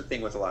 and here's the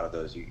thing with a lot of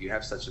those, you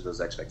have such of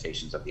those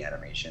expectations of the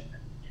animation.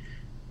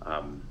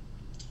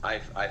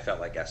 I felt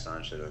like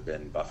Gaston should have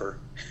been buffer.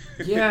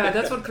 Yeah,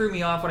 that's what threw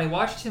me off when I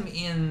watched him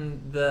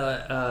in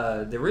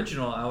the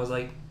original. I was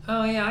like,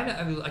 oh yeah, I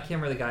know. I can't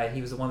remember the guy.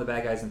 He was one of the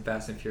bad guys in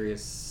Fast and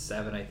Furious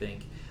 7, I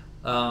think.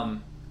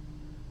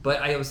 But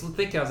I was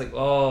thinking, I was like,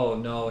 oh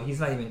no, he's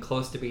not even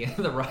close to being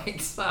the right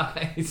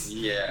size.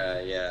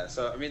 Yeah.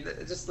 So I mean,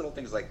 just little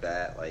things like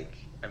that, like,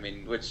 I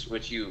mean,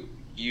 which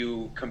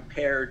you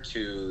compare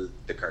to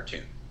the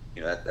cartoon,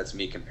 that's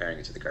me comparing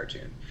it to the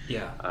cartoon.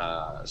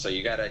 Yeah. So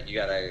you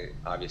gotta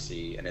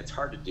obviously, and it's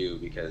hard to do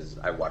because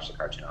I watched the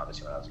cartoon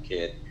obviously when I was a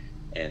kid,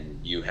 and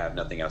you have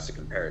nothing else to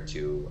compare it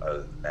to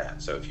other than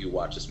that. So if you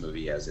watch this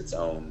movie as its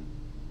own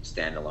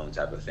standalone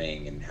type of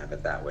thing and have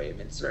it that way, I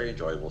mean, it's very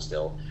enjoyable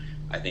still.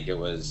 I think it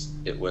was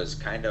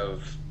kind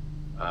of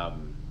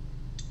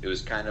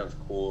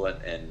cool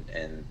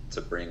and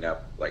to bring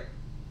up like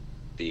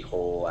the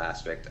whole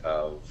aspect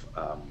of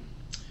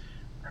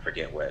I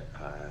forget what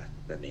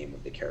the name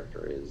of the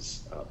character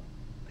is,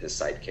 his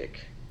sidekick.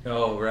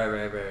 Oh,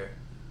 right.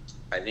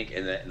 I think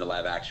in the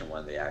live action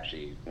one, they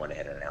actually went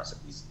ahead and announced that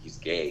he's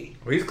gay.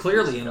 Well, he's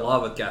clearly in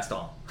love with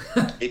Gaston.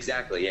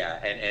 Exactly,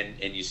 yeah.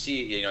 And you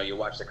see, you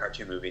watch the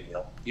cartoon movie, and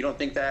you don't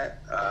think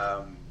that,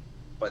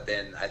 but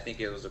then I think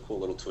it was a cool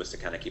little twist to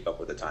kind of keep up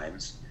with the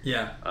times.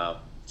 Yeah.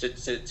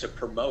 To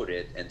promote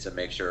it and to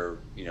make sure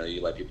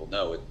you let people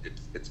know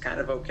it's kind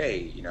of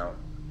okay.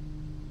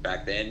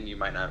 Back then you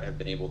might not have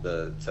been able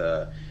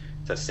to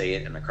say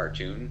it in a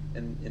cartoon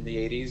in the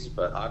 80s,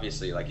 but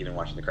obviously, like, even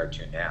watching the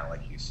cartoon now,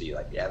 like, you see,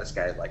 like, yeah, this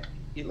guy, like,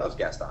 he loves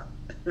Gaston.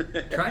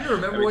 Trying to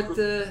remember what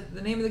the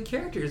name of the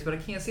character is, but I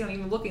can't see. I'm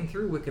even looking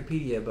through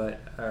Wikipedia,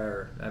 but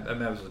I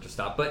might as well just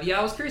stop. But yeah,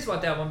 I was curious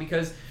about that one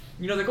because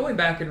they're going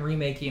back and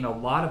remaking a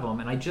lot of them,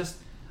 and I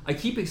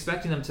keep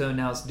expecting them to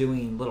announce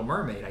doing Little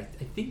Mermaid. I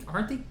think,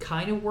 aren't they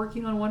kind of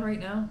working on one right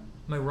now?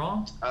 Am I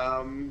wrong?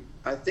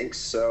 I think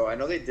so. I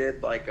know they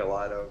did like a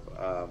lot of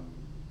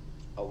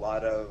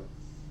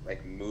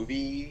like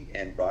movie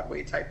and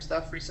Broadway type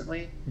stuff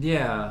recently.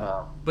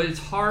 Yeah, but it's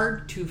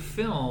hard to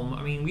film.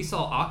 I mean, we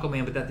saw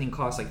Aquaman, but that thing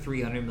cost like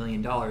 $300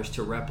 million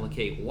to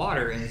replicate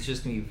water, and it's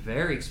just going to be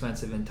very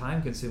expensive and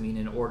time consuming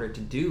in order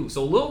to do.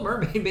 So Little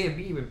Mermaid may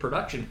be in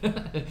production,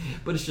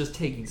 but it's just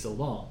taking so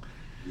long.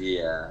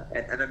 Yeah,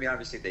 and I mean,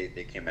 obviously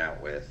they came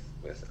out with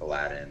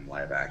Aladdin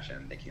live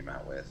action. They came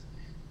out with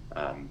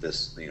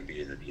this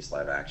Beauty and the Beast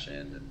live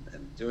action,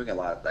 and doing a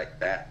lot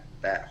like that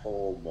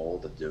whole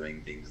mold of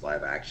doing things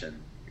live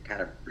action,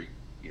 kind of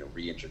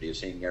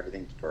reintroducing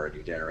everything for a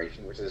new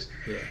generation, which is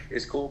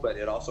cool. But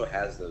it also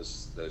has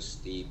those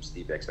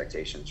steep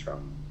expectations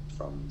from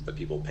the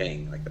people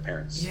paying, like the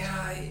parents.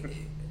 Yeah.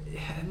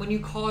 When you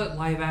call it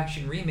live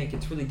action remake,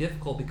 it's really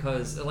difficult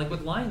because, like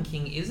with Lion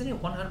King, isn't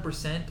it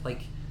 100%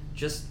 like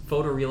just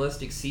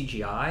photorealistic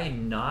CGI?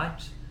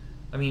 Not,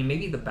 I mean,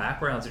 maybe the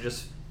backgrounds are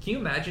just. Can you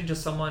imagine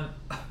just someone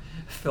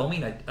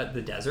filming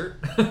the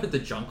desert, the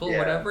jungle,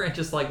 whatever, and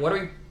just like, what are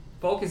we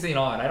focusing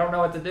on? I don't know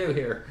what to do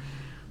here.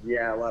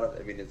 Yeah, a lot of.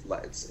 I mean, it's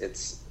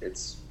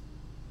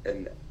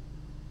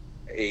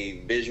a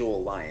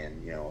visual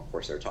lion. Of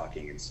course, they're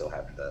talking and still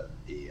having the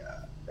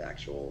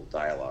actual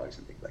dialogues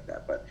and things like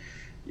that. But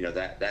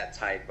that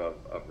type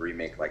of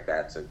remake like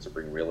that to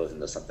bring realism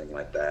to something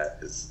like that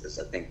is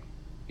I think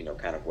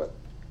kind of what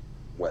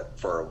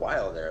for a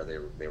while there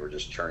they were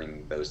just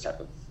churning those type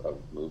of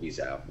movies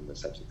out and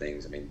those types of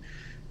things. I mean,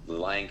 The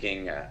Lion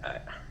King.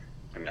 I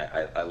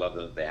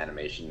love the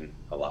animation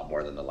a lot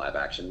more than the live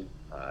action.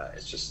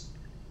 It's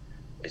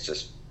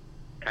just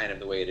kind of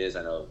the way it is.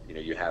 I know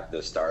you have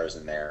the stars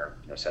in there,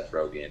 Seth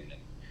Rogen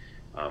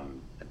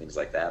and things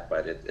like that,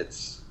 but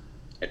it's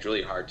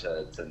really hard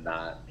to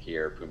not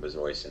hear Pumbaa's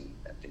voice and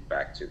think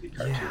back to the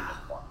cartoon. Yeah.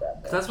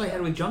 That's what I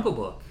had with Jungle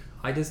Book.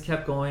 I just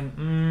kept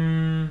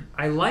going,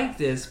 I like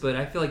this, but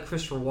I feel like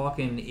Christopher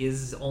Walken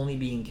is only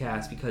being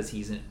cast because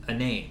he's a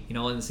name. And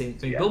the same.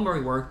 I mean, Bill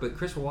Murray worked, but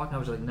Christopher Walken, I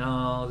was like,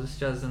 no, this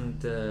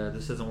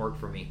doesn't work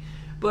for me.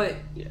 But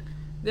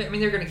I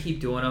mean, they're going to keep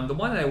doing them. The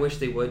one that I wish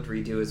they would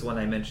redo is one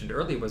I mentioned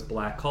earlier was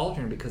Black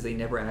Cauldron, because they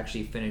never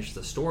actually finished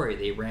the story.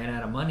 They ran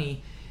out of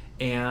money,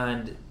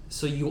 and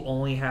so you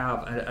only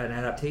have an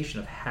adaptation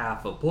of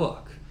half a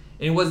book,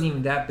 and it wasn't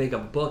even that big of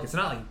a book. It's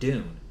not like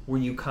Dune, where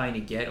you kind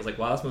of get, it's like,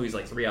 wow, this movie's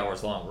like 3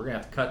 hours long. We're going to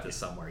have to cut this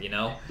somewhere,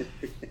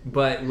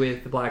 But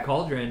with the Black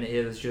Cauldron,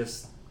 it was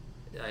just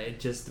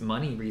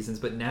money reasons.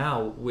 But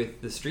now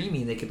with the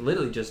streaming, they could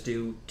literally just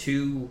do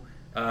two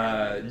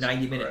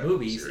 90-minute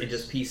movies and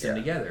just piece them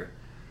together.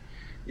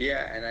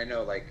 Yeah, and I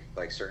know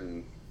like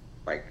certain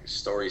like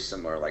stories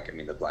similar, like, I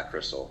mean, the Black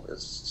Crystal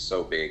is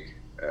so big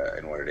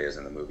in what it is,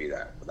 in the movie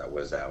that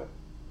was out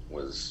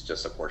was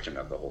just a portion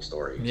of the whole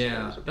story.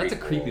 Yeah, so that's a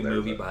creepy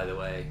movie, by the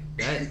way.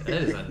 That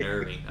is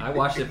unnerving. I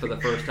watched it for the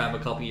first time a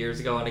couple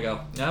years ago, and I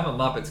go, I'm a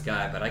Muppets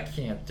guy, but I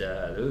can't.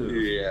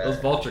 Those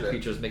vulture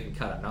creatures make me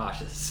kind of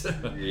nauseous.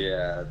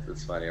 Yeah,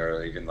 it's funny.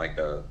 Or even like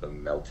the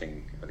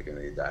melting. I think when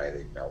they die,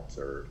 they melt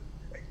or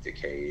like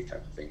decay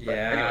type of thing. But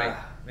anyway,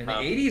 and the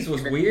 '80s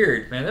was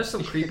weird, man. There's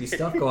some creepy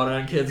stuff going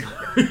on in kids'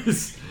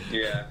 movies.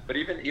 Yeah, but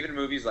even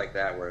movies like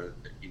that, where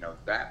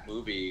that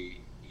movie.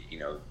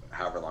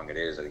 However long it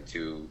is, I think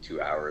 2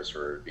 hours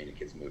for being a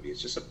kid's movie,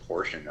 it's just a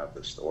portion of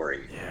the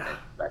story. Yeah. And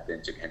back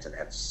then, Jim Henson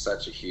had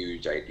such a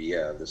huge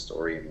idea of the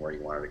story and where he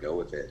wanted to go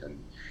with it.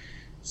 And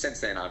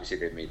since then, obviously,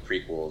 they've made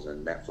prequels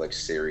and Netflix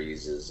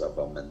series of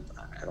them, and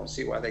I don't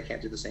see why they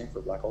can't do the same for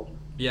Black Cauldron.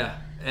 Yeah,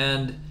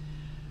 and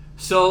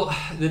So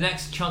the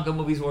next chunk of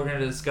movies we're going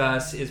to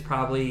discuss is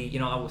probably,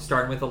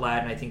 starting with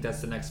Aladdin. I think that's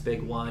the next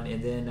big one,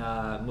 and then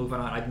moving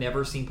on. I've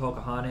never seen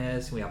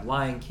Pocahontas. We have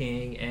Lion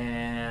King,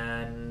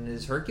 and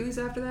is Hercules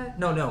after that?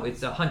 No,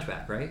 it's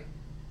Hunchback, right?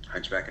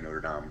 Hunchback of Notre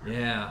Dame.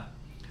 Yeah,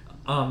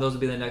 those would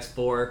be the next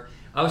four.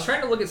 I was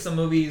trying to look at some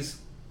movies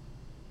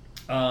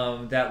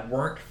that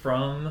weren't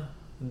from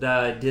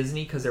the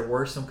Disney because there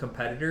were some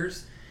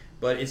competitors.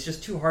 But it's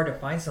just too hard to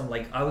find some.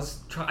 Like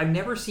I've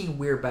never seen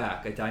We're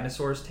Back, A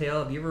Dinosaur's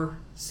Tale. Have you ever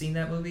seen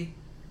that movie?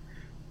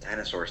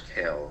 Dinosaur's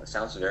Tale. It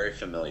sounds very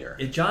familiar.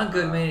 It's John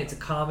Goodman. It's a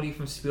comedy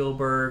from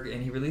Spielberg,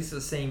 and he released it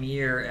the same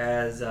year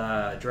as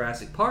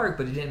Jurassic Park,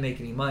 but it didn't make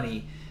any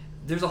money.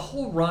 There's a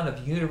whole run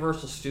of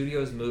Universal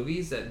Studios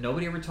movies that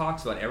nobody ever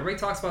talks about. Everybody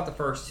talks about the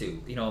first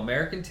two,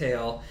 American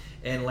Tail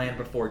and Land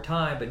Before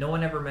Time, but no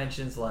one ever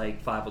mentions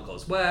like Five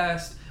Goes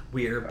West.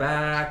 We're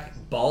Back,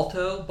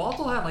 Balto.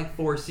 Balto had like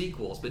 4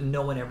 sequels, but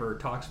no one ever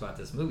talks about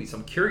this movie, so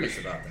I'm curious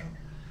about them.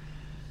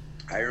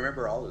 I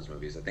remember all those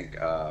movies. I think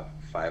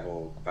Five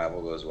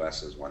Goes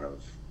West is one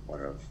of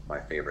my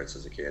favorites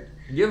as a kid.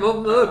 Give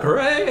them the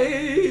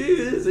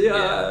crazy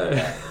eye.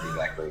 Yeah,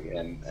 exactly.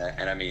 And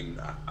I mean,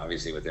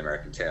 obviously with the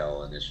American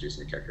Tail and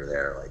introducing the character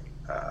there,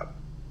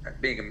 like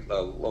being a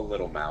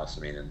little mouse,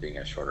 I mean, and being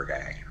a shorter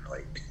guy, I can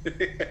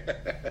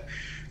relate.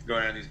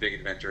 Going on these big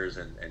adventures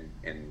and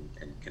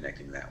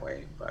connecting that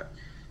way. But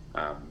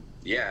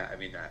yeah, I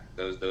mean,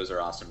 those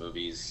are awesome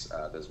movies.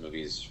 Those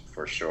movies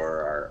for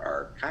sure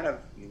are kind of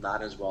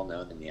not as well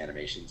known in the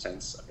animation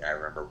sense. I mean, I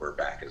remember We're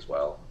Back as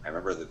well. I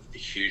remember the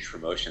huge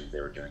promotion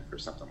they were doing for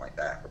something like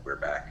that, but We're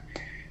Back.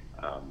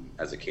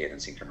 As a kid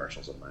and seen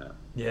commercials of my own.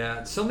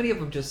 Yeah, so many of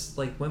them just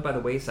like went by the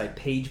wayside.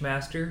 Page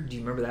Master, do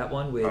you remember that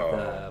one with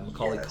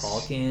Macaulay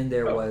Culkin?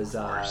 There was,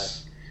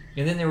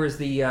 and then there was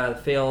the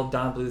failed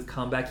Don Bluth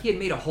comeback. He had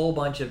made a whole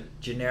bunch of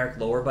generic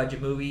lower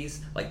budget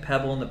movies like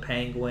Pebble and the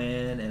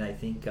Penguin, and I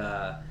think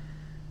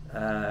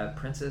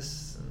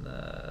Princess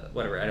and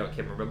whatever. I can't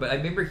remember, but I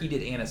remember he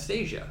did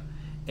Anastasia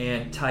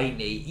and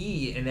Titan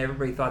AE, and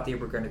everybody thought they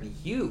were going to be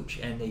huge,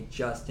 and they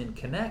just didn't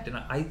connect. And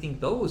I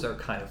think those are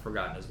kind of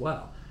forgotten as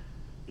well.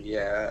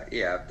 Yeah,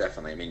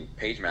 definitely. I mean,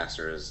 Page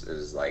Master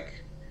is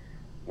like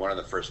one of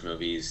the first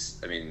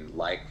movies. I mean,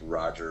 like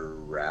Roger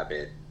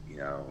Rabbit,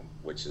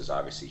 which is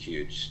obviously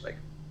huge. Like,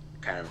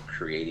 kind of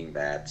creating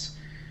that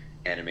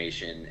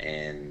animation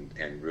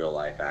and real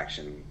life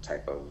action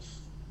type of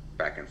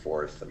back and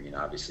forth. I mean,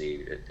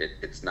 obviously,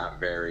 it's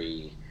not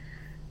very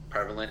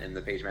prevalent in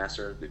the Page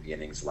Master. The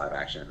beginning's live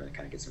action, and then it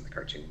kind of gets in the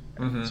cartoon,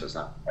 so it's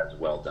not as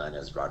well done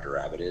as Roger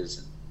Rabbit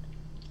is.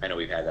 I know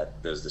we've had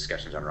those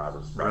discussions on Roger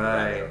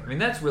Rabbit. I mean,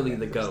 that's really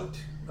the GOAT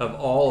of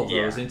all of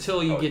those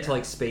until you get to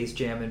like Space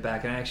Jam and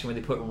Back in Action when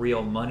they put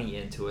real money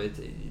into it.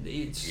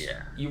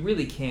 You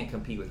really can't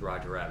compete with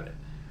Roger Rabbit.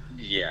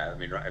 Yeah,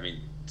 I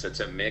mean,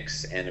 to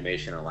mix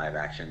animation and live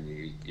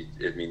action,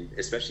 I mean,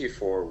 especially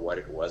for what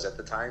it was at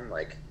the time,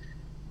 like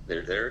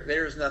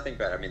there's nothing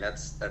better. I mean,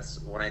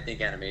 that's when I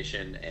think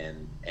animation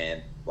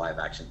and live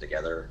action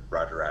together,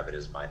 Roger Rabbit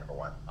is my number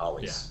one.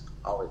 Always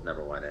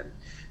number one, and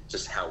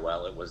just how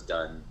well it was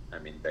done. I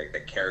mean, the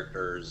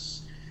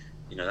characters,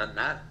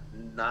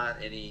 not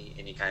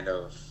any kind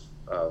of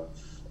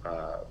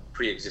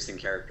pre-existing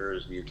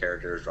characters, new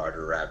characters.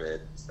 Roger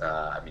Rabbit,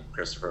 I mean,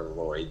 Christopher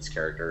Lloyd's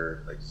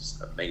character, like,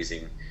 just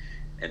amazing,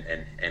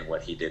 and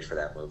what he did for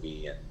that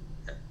movie and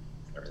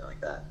everything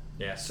like that.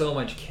 Yeah, so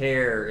much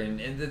care,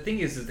 and the thing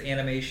is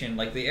animation,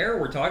 like the era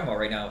we're talking about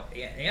right now,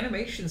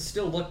 animation's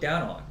still looked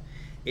down on.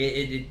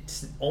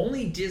 It's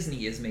only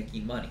Disney is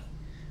making money.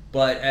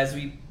 But as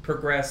we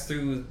progress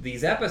through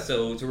these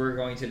episodes, we're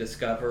going to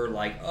discover,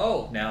 like,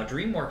 now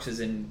DreamWorks is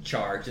in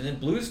charge, and then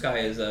Blue Sky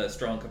is a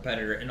strong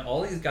competitor, and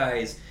all these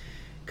guys,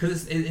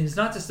 because it's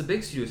not just the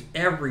big studios,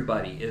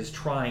 everybody is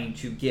trying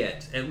to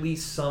get at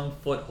least some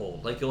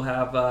foothold. Like, you'll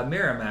have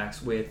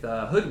Miramax with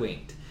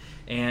Hoodwinked,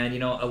 and,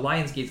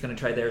 Lionsgate's going to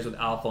try theirs with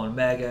Alpha and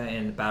Omega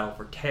and Battle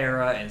for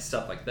Terra and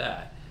stuff like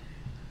that.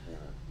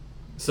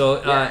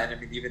 So, and I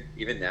mean,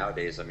 even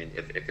nowadays, I mean,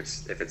 if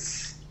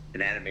it's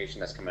an animation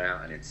that's coming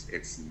out and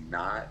it's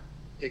not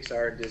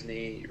Pixar,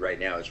 Disney, right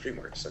now it's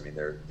DreamWorks. I mean,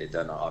 they've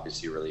done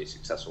obviously really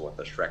successful with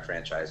the Shrek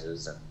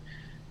franchises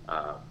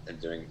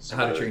and doing some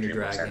How to Train Your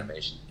DreamWorks Dragon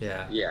animation.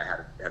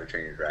 Yeah, How to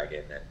Train Your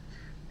Dragon,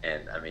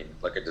 and I mean,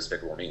 look at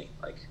Despicable Me.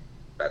 Like,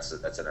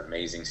 that's an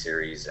amazing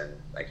series, and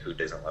like, who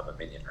doesn't love a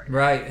Minion, right?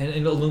 Right,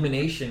 and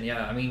Illumination,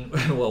 yeah. I mean,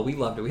 well, we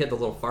loved it. We had the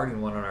little farting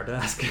one on our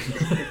desk.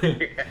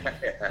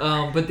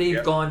 But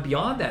they've gone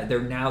beyond that.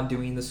 They're now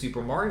doing the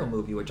Super Mario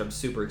movie, which I'm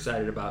super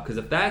excited about, because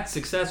if that's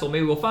successful,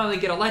 maybe we'll finally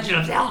get a Legend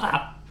of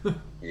Zelda.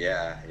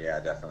 Yeah,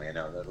 Definitely. I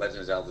know the Legend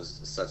of Zelda is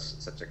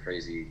such a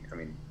crazy, I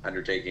mean,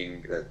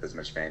 undertaking. That as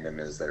much fandom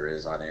as there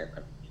is on it.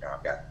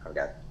 I've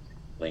got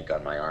Link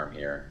on my arm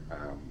here.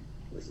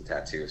 With a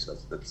tattoo, so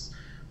that's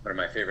one of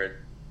my favorite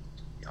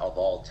of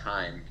all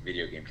time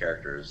video game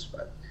characters.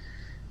 But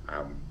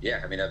I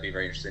mean, that'd be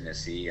very interesting to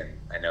see. And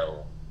I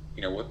know,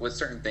 with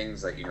certain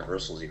things like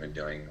Universal's even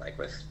doing, like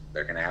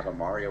they're going to have a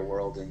Mario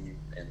World in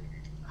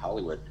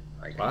Hollywood.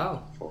 Like,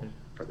 wow.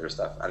 for their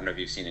stuff. I don't know if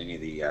you've seen any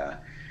of the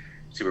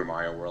Super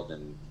Mario World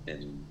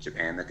in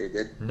Japan that they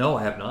did. No,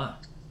 I have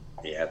not.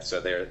 Yeah, so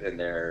they're in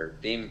their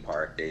theme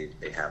park. They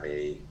have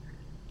a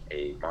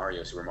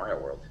Super Mario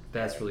World.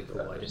 That's really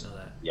cool. I didn't know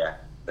that. Yeah,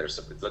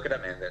 look it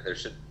up, man.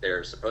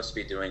 They're supposed to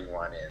be doing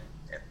one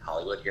in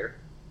Hollywood here,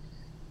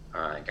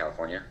 in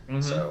California.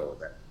 Mm-hmm. So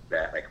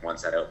that like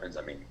once that opens,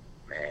 I mean,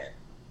 man,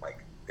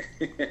 like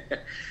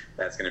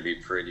that's gonna be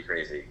pretty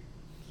crazy.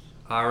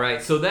 All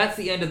right, so that's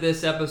the end of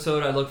this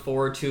episode. I look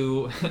forward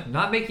to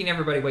not making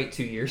everybody wait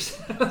 2 years.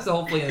 So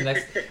hopefully in the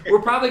next,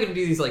 we're probably going to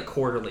do these like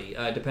quarterly,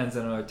 depends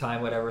on our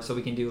time, whatever. So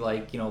we can do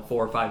like 4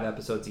 or 5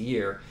 episodes a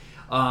year.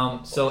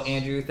 So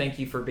Andrew, thank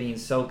you for being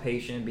so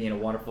patient, being a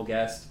wonderful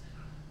guest.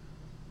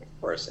 Of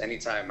course,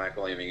 anytime,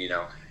 Michael. I mean,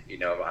 you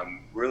know,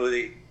 I'm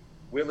really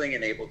willing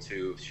and able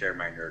to share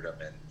my nerdom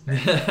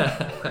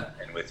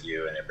and with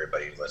you and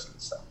everybody who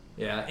listens. So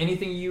yeah,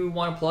 anything you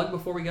want to plug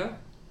before we go?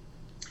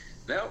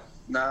 No,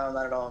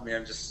 not at all. I mean,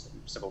 I'm just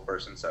a simple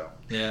person, so.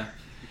 Yeah.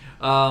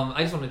 I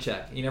just want to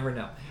check. You never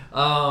know.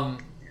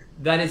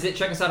 That is it.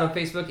 Check us out on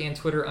Facebook and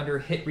Twitter under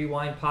Hit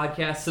Rewind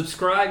Podcast.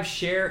 Subscribe,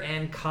 share,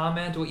 and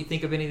comment what you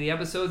think of any of the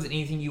episodes and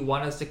anything you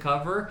want us to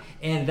cover.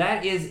 And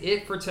that is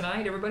it for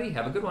tonight, everybody.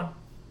 Have a good one.